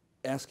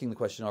asking the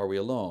question, are we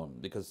alone?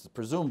 Because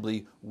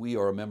presumably we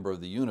are a member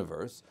of the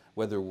universe,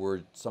 whether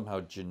we're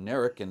somehow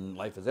generic and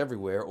life is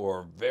everywhere,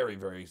 or very,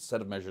 very set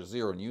of measures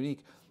zero and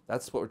unique.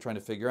 That's what we're trying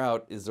to figure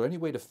out. Is there any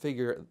way to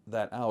figure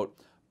that out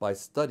by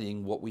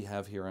studying what we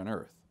have here on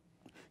Earth?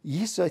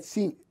 Yes, I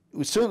think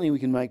certainly we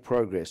can make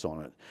progress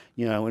on it,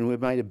 and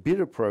we've made a bit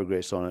of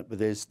progress on it, but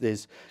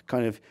there's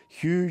kind of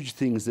huge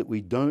things that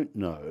we don't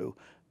know,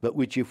 but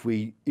which if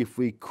we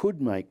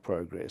could make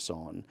progress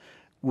on,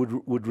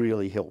 would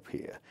really help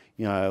here,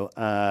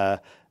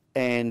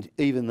 and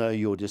even though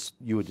you were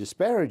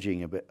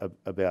disparaging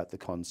about the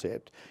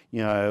concept,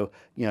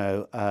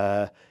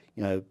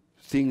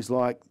 things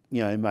like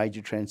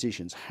major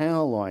transitions.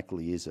 How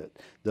likely is it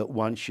that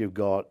once you've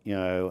got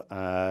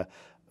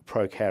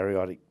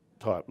prokaryotic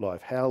type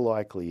life, how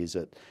likely is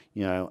it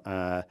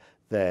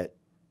that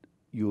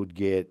you would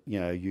get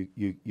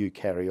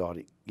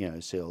eukaryotic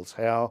cells?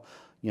 How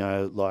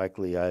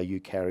likely are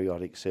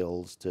eukaryotic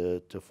cells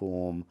to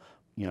form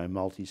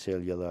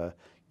multicellular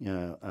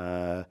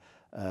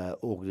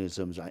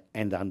organisms,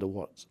 and under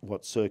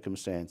what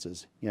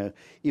circumstances?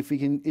 If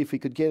we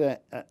could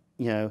get a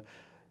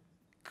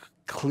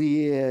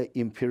clear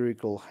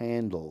empirical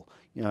handle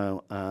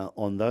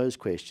on those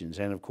questions,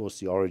 and of course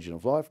the origin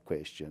of life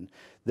question,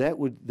 that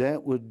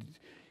would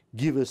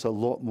give us a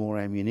lot more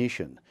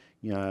ammunition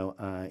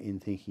in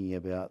thinking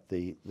about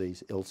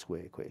these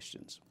elsewhere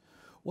questions.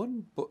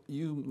 One book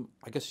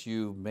I guess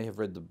you may have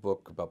read the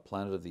book about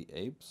Planet of the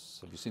Apes.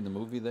 Have you seen the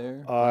movie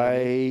there? Planet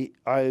of the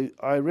Apes?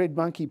 I read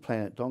Monkey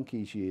Planet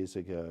donkeys years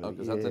ago. Oh,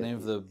 is that the name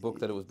of the book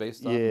that it was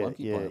based on? Yeah,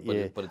 Monkey yeah, Planet,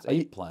 yeah. but it's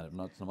Ape Planet,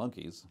 not the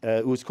monkeys.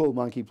 It was called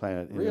Monkey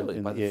Planet. Really?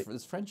 By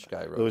this French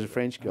guy wrote It was a it.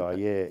 French guy,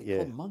 Okay. yeah, It's yeah.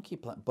 called Monkey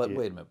Planet. But Yeah.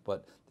 wait a minute.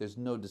 But there's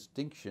no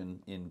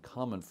distinction in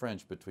common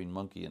French between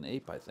monkey and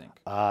ape, I think.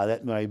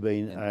 That may have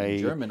been In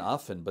German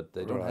often, but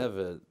they don't Right. have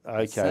a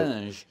Okay.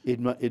 singe.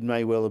 It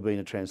may well have been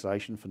a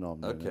translation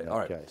phenomenon Okay, in all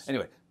that right. case.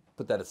 Anyway,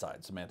 put that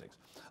aside, semantics.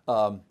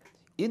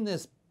 In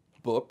this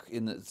book,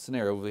 in the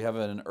scenario, we have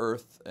an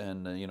Earth,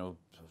 and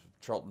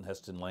Charlton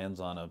Heston lands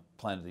on a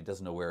planet he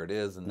doesn't know where it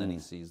is, and then he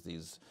sees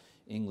these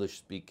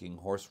English-speaking,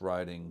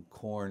 horse-riding,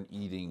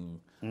 corn-eating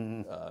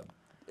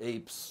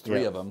apes,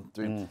 three of them,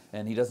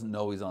 and he doesn't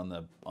know he's on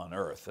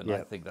Earth, and I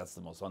Yep. think that's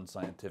the most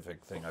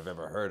unscientific thing I've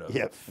ever heard of.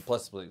 Yep. And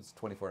plus, it's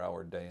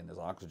 24-hour day, and there's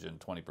oxygen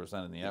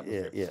 20% in the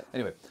atmosphere. yeah.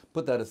 Anyway,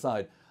 put that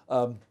aside.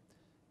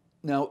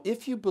 Now,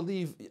 if you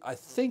believe, I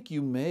think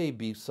you may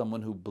be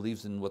someone who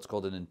believes in what's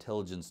called an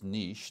intelligence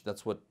niche.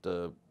 That's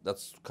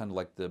that's kind of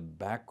like the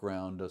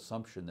background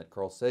assumption that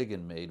Carl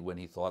Sagan made when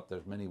he thought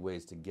there's many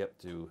ways to get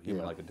to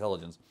human-like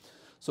intelligence.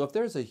 So if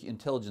there's an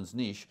intelligence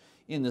niche,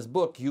 in this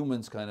book,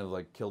 humans kind of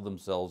like kill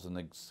themselves and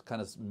they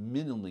kind of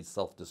minimally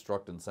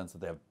self-destruct in the sense that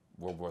they have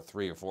World War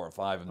III or IV or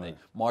V, and they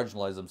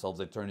marginalize themselves.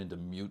 They turn into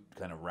mute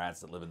kind of rats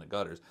that live in the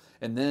gutters.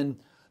 And then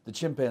the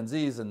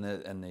chimpanzees and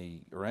the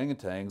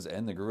orangutans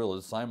and the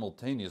gorillas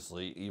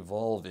simultaneously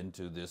evolve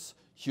into this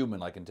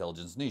human-like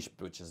intelligence niche,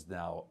 which is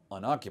now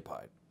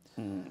unoccupied.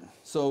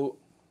 So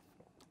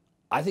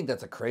I think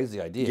that's a crazy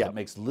idea. Yeah. It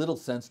makes little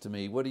sense to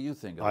me. What do you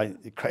think of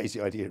it? The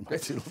crazy idea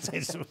makes little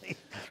sense to me.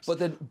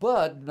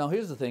 But now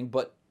here's the thing.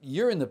 But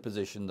you're in the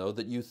position, though,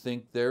 that you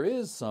think there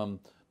is some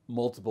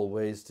multiple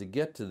ways to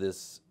get to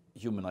this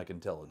human-like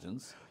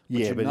intelligence. But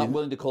Yeah, you're but not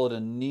willing to call it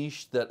a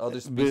niche that other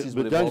species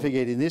But would don't evolve.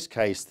 forget, in this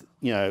case,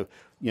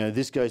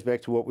 this goes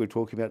back to what we were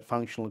talking about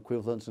functional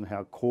equivalence and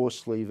how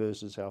coarsely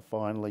versus how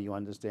finely you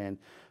understand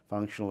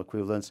functional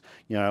equivalence.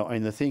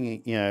 And the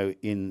thing,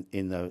 in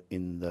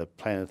the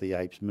Planet of the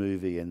Apes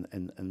movie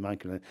and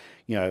Monkey,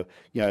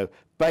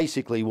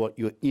 basically what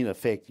you, in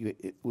effect,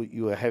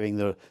 you are having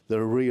the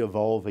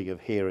re-evolving of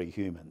hairy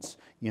humans.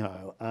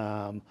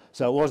 So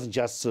it wasn't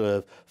just sort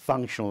of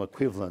functional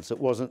equivalence. It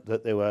wasn't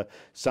that there were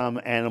some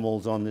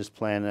animals on this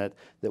planet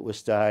that were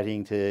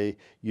starting to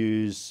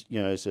use,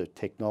 sort of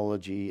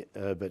technology,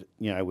 but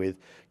with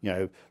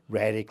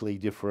radically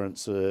different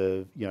sort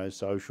of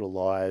social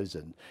lives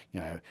and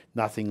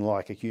nothing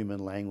like a human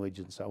language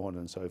and so on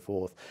and so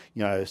forth.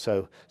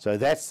 So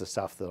that's the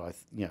stuff that I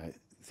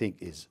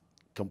think is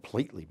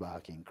completely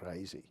barking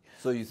crazy.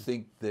 So you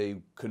think they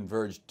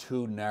converge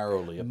too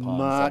narrowly upon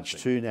Much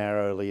something? too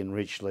narrowly and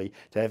richly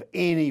to have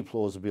any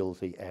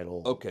plausibility at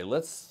all. Okay,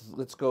 let's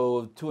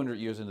go 200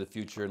 years into the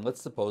future, and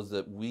let's suppose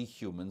that we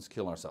humans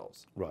kill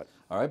ourselves. Right.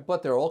 All right,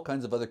 but there are all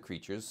kinds of other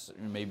creatures.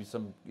 Maybe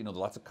some,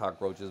 lots of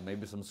cockroaches,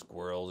 maybe some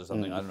squirrels or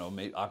something. I don't know,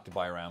 maybe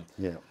octopi around.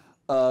 Yeah.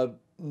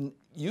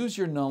 Use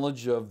your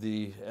knowledge of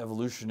the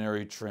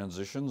evolutionary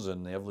transitions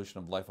and the evolution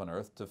of life on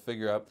Earth to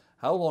figure out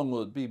how long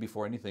will it be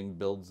before anything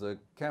builds a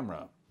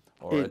camera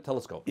or a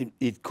telescope.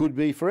 It could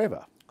be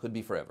forever. Could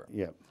be forever.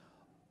 Yeah.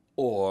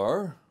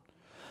 Or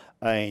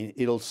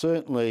It'll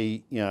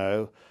certainly,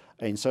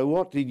 and so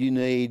what did you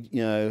need,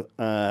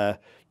 for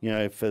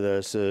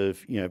the sort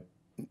of,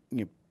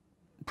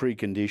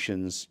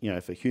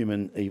 preconditions, for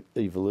human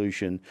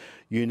evolution?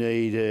 You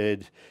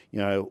needed,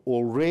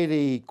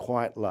 already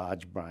quite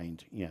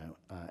large-brained,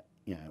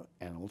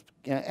 animals,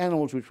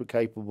 animals which were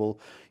capable,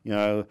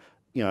 of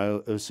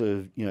sort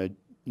of,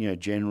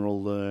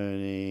 general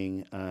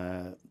learning,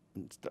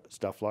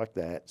 stuff like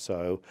that.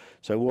 So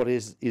what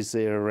is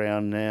there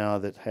around now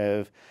that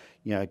have,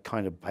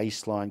 kind of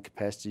baseline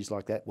capacities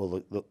like that?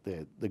 Well,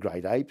 the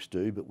great apes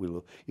do, but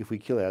if we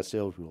kill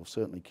ourselves, we'll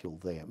certainly kill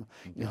them.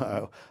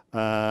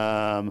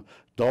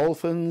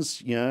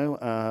 Dolphins,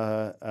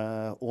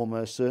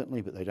 almost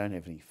certainly, but they don't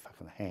have any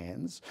fucking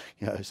hands.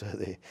 So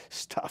they're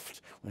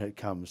stuffed when it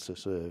comes to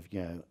sort of,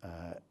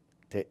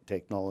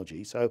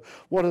 technology. So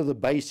what are the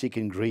basic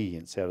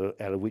ingredients out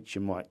of which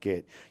you might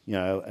get,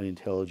 an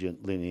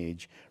intelligent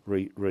lineage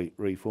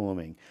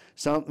reforming?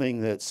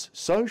 Something that's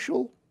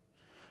social,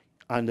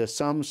 under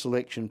some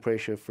selection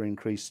pressure for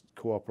increased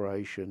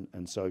cooperation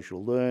and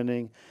social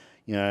learning,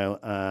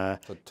 so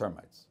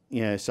termites.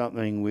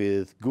 Something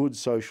with good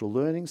social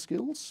learning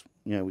skills,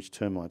 which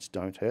termites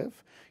don't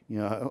have,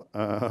 Not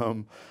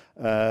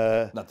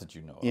that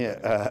you know of.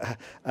 Yeah,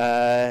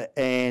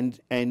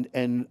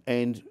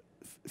 and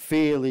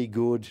fairly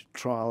good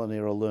trial and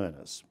error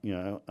learners,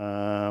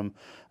 so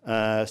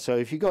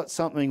if you've got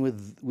something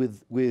with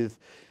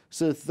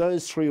sort of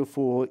those three or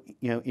four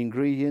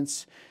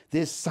ingredients,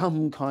 there's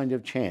some kind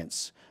of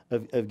chance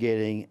of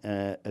getting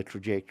a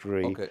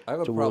trajectory. Okay, I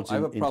have a towards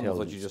problem with what you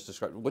intelligence. just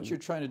described. What you're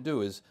trying to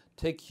do is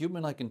take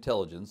human-like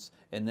intelligence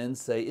and then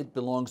say it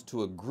belongs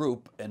to a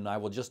group, and I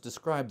will just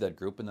describe that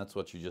group, and that's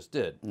what you just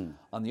did.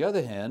 On the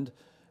other hand,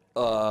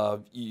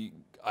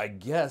 I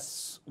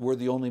guess we're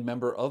the only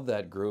member of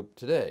that group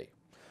today.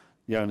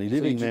 The only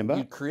living member.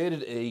 You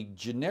created a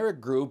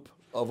generic group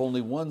of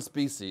only one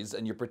species,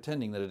 and you're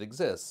pretending that it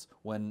exists,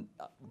 when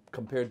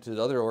compared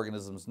to other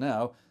organisms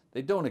now,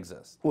 they don't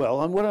exist.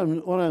 Well, what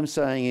I'm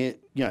saying is,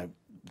 you know,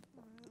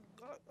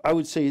 I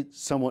would see it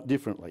somewhat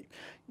differently.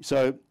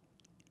 So,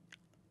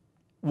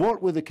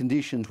 what were the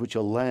conditions which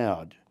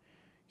allowed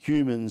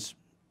humans,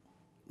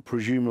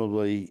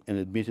 presumably and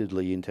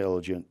admittedly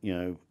intelligent,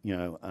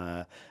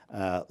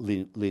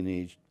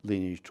 lineage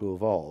to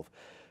evolve?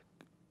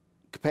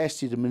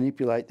 Capacity to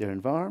manipulate their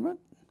environment,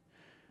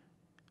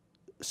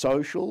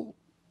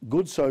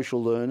 good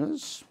social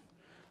learners,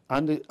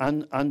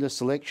 under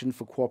selection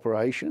for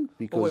cooperation.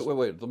 Because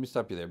wait. Let me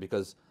stop you there,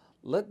 because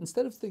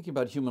instead of thinking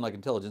about human-like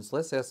intelligence,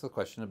 let's ask the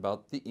question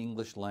about the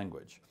English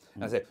language.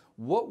 And I say,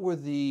 what were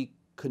the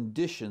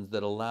conditions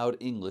that allowed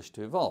English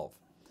to evolve?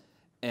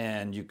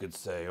 And you could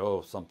say,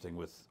 oh, something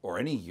with, or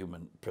any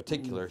human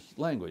particular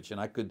language. And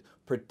I could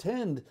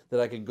pretend that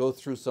I could go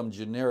through some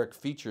generic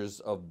features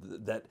of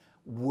that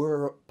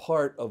were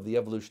part of the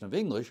evolution of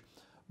English,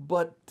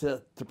 but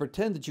to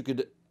pretend that you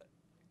could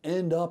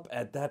end up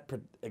at that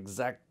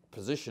exact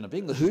position of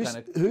English is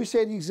kind of... Who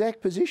said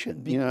exact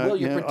position? Well,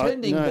 you're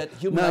pretending that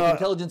human-like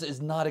intelligence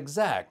is not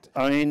exact.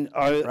 I mean,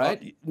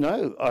 right?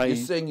 You're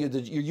saying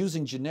you're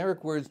using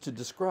generic words to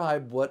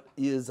describe what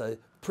is a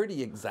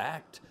pretty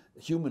exact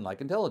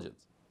human-like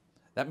intelligence.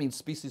 That means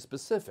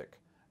species-specific.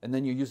 And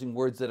then you're using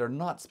words that are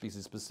not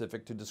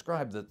species-specific to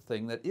describe the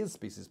thing that is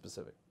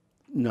species-specific.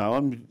 No,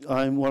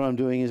 what I'm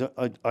doing is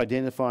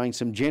identifying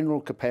some general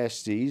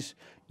capacities,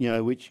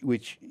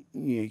 which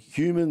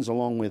humans,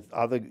 along with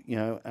other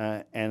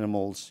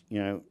animals,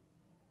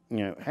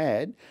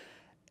 had,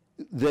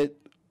 that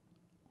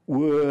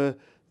were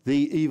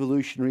the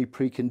evolutionary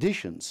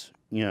preconditions,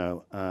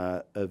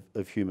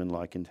 of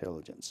human-like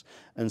intelligence,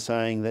 and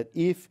saying that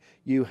if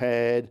you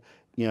had,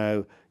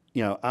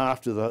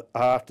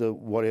 after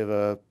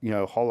whatever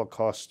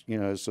Holocaust,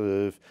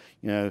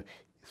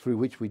 through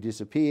which we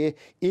disappear,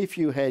 if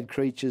you had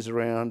creatures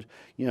around,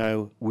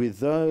 with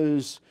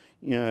those,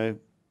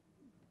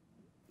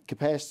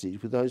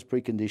 capacities, with those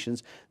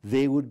preconditions,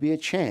 there would be a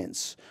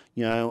chance,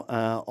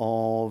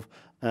 of,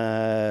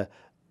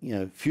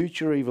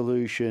 future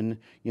evolution,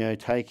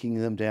 taking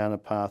them down a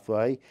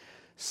pathway,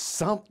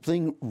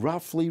 something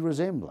roughly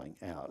resembling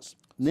ours.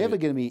 Never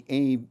going to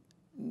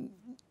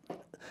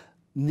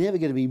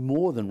be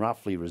more than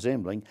roughly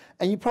resembling,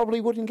 and you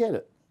probably wouldn't get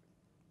it.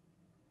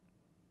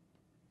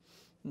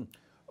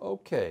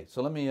 Okay,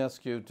 so let me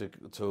ask you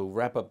to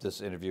wrap up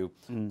this interview.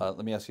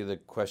 Let me ask you the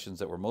questions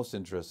that we're most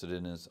interested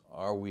in is,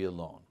 are we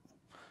alone?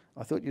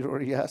 I thought you'd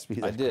already asked me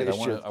that I did.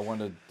 question. I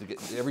wanted to get,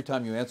 every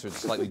time you answer it's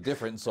slightly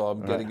different, so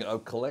I'm getting a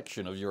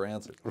collection of your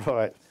answers.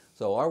 Right.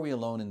 So are we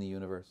alone in the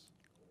universe?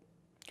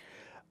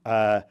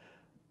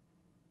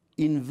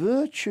 In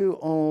virtue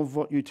of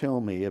what you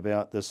tell me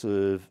about the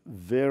sort of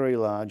very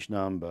large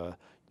number,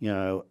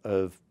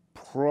 of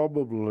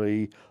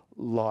probably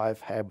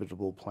life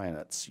habitable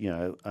planets,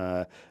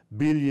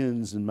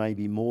 billions and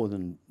maybe more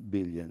than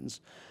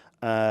billions,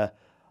 I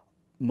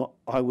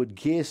would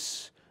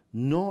guess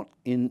we're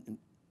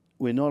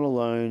not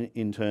alone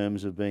in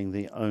terms of being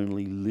the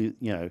only,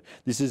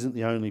 this isn't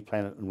the only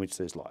planet on which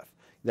there's life.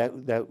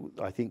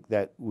 I think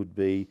that would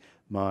be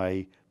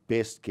my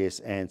best guess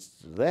answer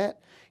to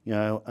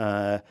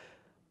that.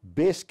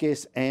 Best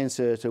guess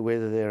answer to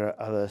whether there are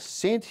other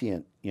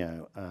sentient,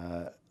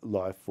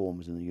 life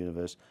forms in the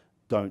universe,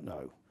 don't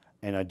know.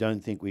 And I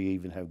don't think we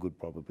even have good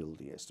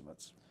probability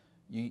estimates.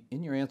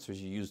 In your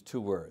answers, you used two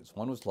words.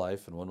 One was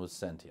life and one was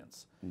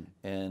sentience.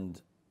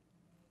 And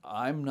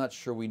I'm not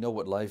sure we know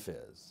what life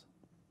is.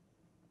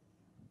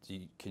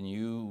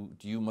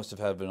 You must have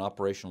had an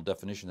operational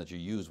definition that you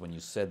used when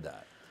you said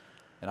that.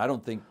 And I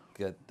don't think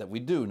that we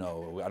do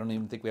know. I don't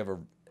even think we have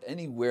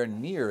anywhere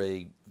near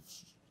a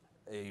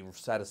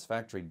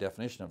satisfactory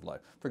definition of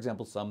life. For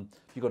example, if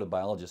you go to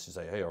biologists, you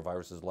say, hey, are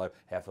viruses alive?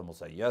 Half of them will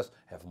say yes,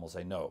 half of them will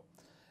say no.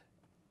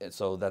 And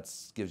so that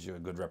gives you a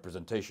good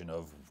representation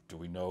of, do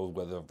we know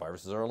whether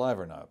viruses are alive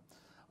or not?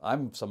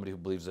 I'm somebody who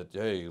believes that,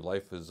 hey,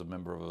 life is a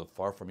member of a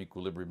far from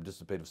equilibrium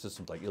dissipative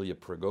systems, like Ilya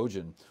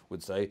Prigogine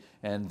would say,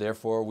 and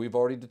therefore we've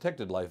already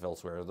detected life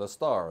elsewhere. The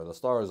star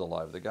is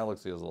alive, the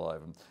galaxy is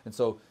alive. And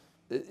so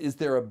is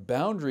there a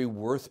boundary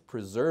worth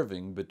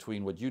preserving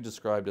between what you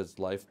described as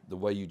life, the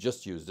way you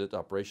just used it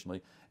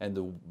operationally, and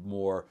the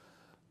more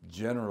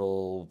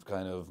general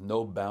kind of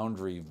no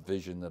boundary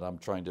vision that I'm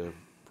trying to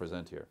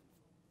present here?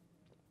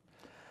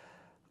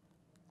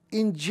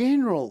 In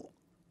general,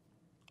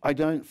 I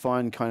don't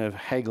find kind of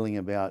haggling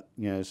about,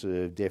 sort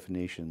of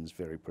definitions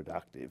very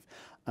productive.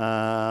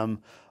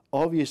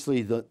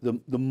 Obviously,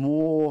 the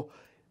more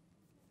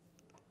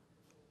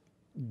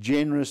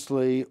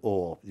generously,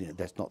 or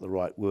that's not the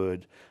right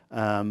word,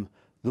 the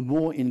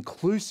more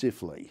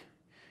inclusively,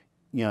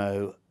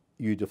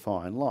 you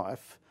define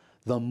life,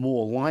 the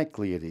more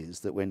likely it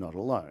is that we're not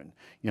alone.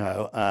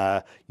 So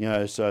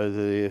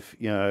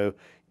that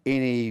if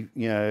any,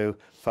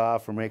 far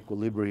from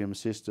equilibrium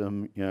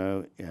system,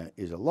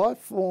 is a life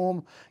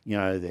form,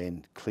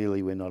 then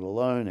clearly we're not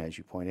alone. As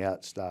you point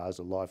out, stars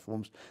are life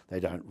forms. They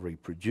don't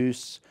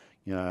reproduce.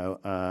 They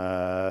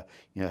don't.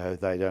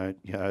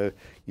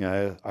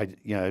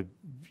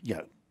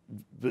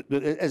 But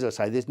as I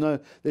say,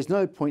 there's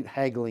no point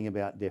haggling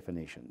about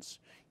definitions.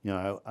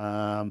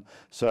 So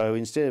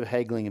instead of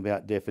haggling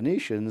about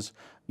definitions,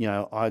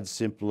 I'd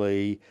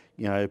simply,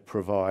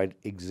 provide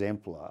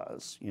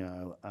exemplars.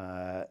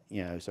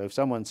 So if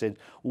someone said,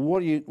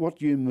 well, what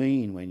do you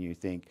mean when you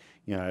think,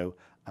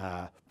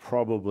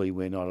 probably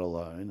we're not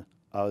alone?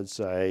 I would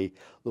say,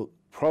 look,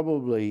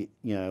 probably,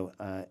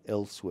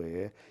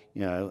 elsewhere,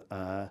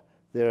 there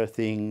are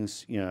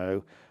things,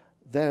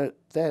 that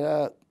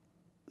are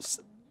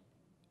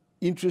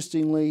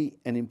interestingly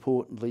and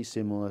importantly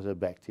similar to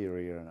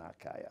bacteria and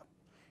archaea.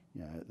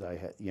 They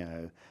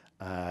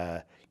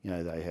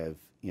have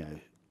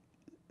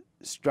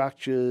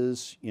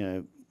structures,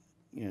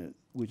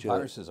 which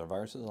Viruses, are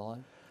viruses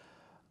alive?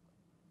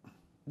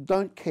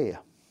 don't care.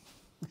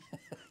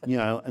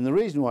 And the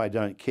reason why I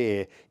don't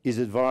care is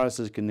that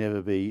viruses can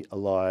never be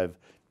alive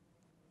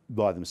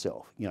by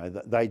themselves.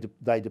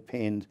 They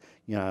depend,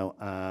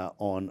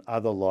 on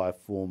other life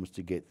forms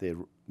to get their,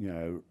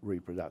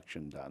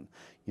 reproduction done.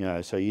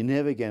 So you're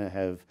never going to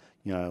have,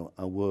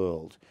 a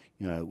world,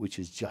 which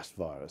is just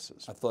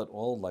viruses. I thought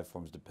all life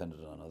forms depended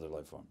on other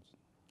life forms.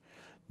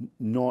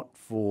 Not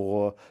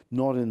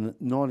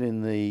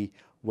in the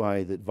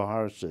way that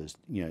viruses.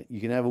 You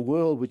can have a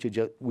world which are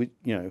just,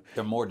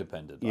 They're more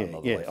dependent on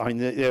other life forms. I mean,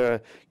 there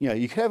are,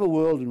 you can have a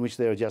world in which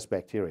there are just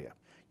bacteria.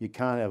 You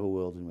can't have a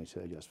world in which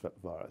there are just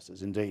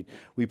viruses. Indeed,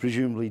 we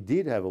presumably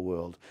did have a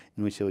world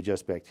in which there were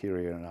just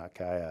bacteria and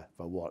archaea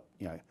for what,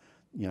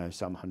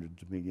 some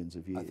hundreds of millions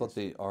of years. I thought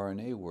the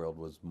RNA world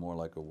was more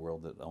like a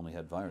world that only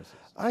had viruses.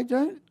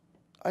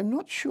 I'm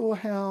not sure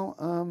how,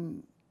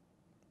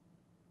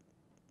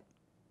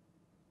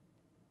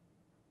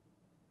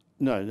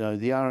 No,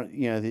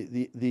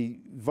 the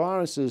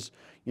viruses,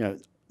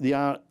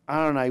 the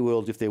RNA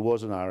world, if there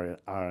was an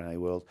RNA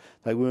world,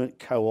 they weren't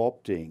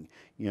co-opting,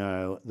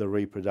 the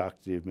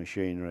reproductive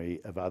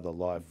machinery of other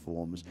life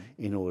forms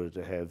in order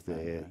to have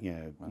their,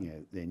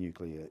 their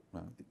nuclear,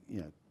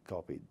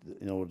 copied,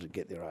 in order to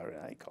get their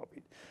RNA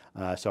copied.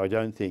 So I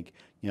don't think,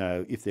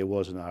 if there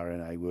was an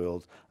RNA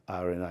world,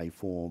 RNA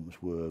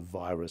forms were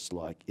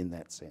virus-like in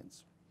that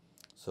sense.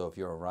 So if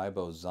you're a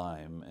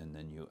ribozyme and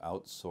then you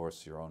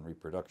outsource your own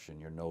reproduction,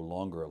 you're no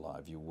longer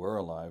alive. You were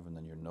alive and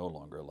then you're no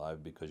longer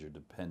alive because you're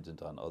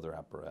dependent on other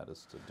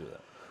apparatus to do that.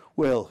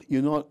 Well,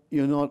 you're not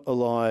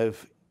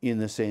alive in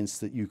the sense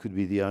that you could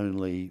be the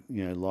only,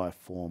 life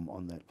form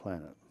on that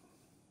planet.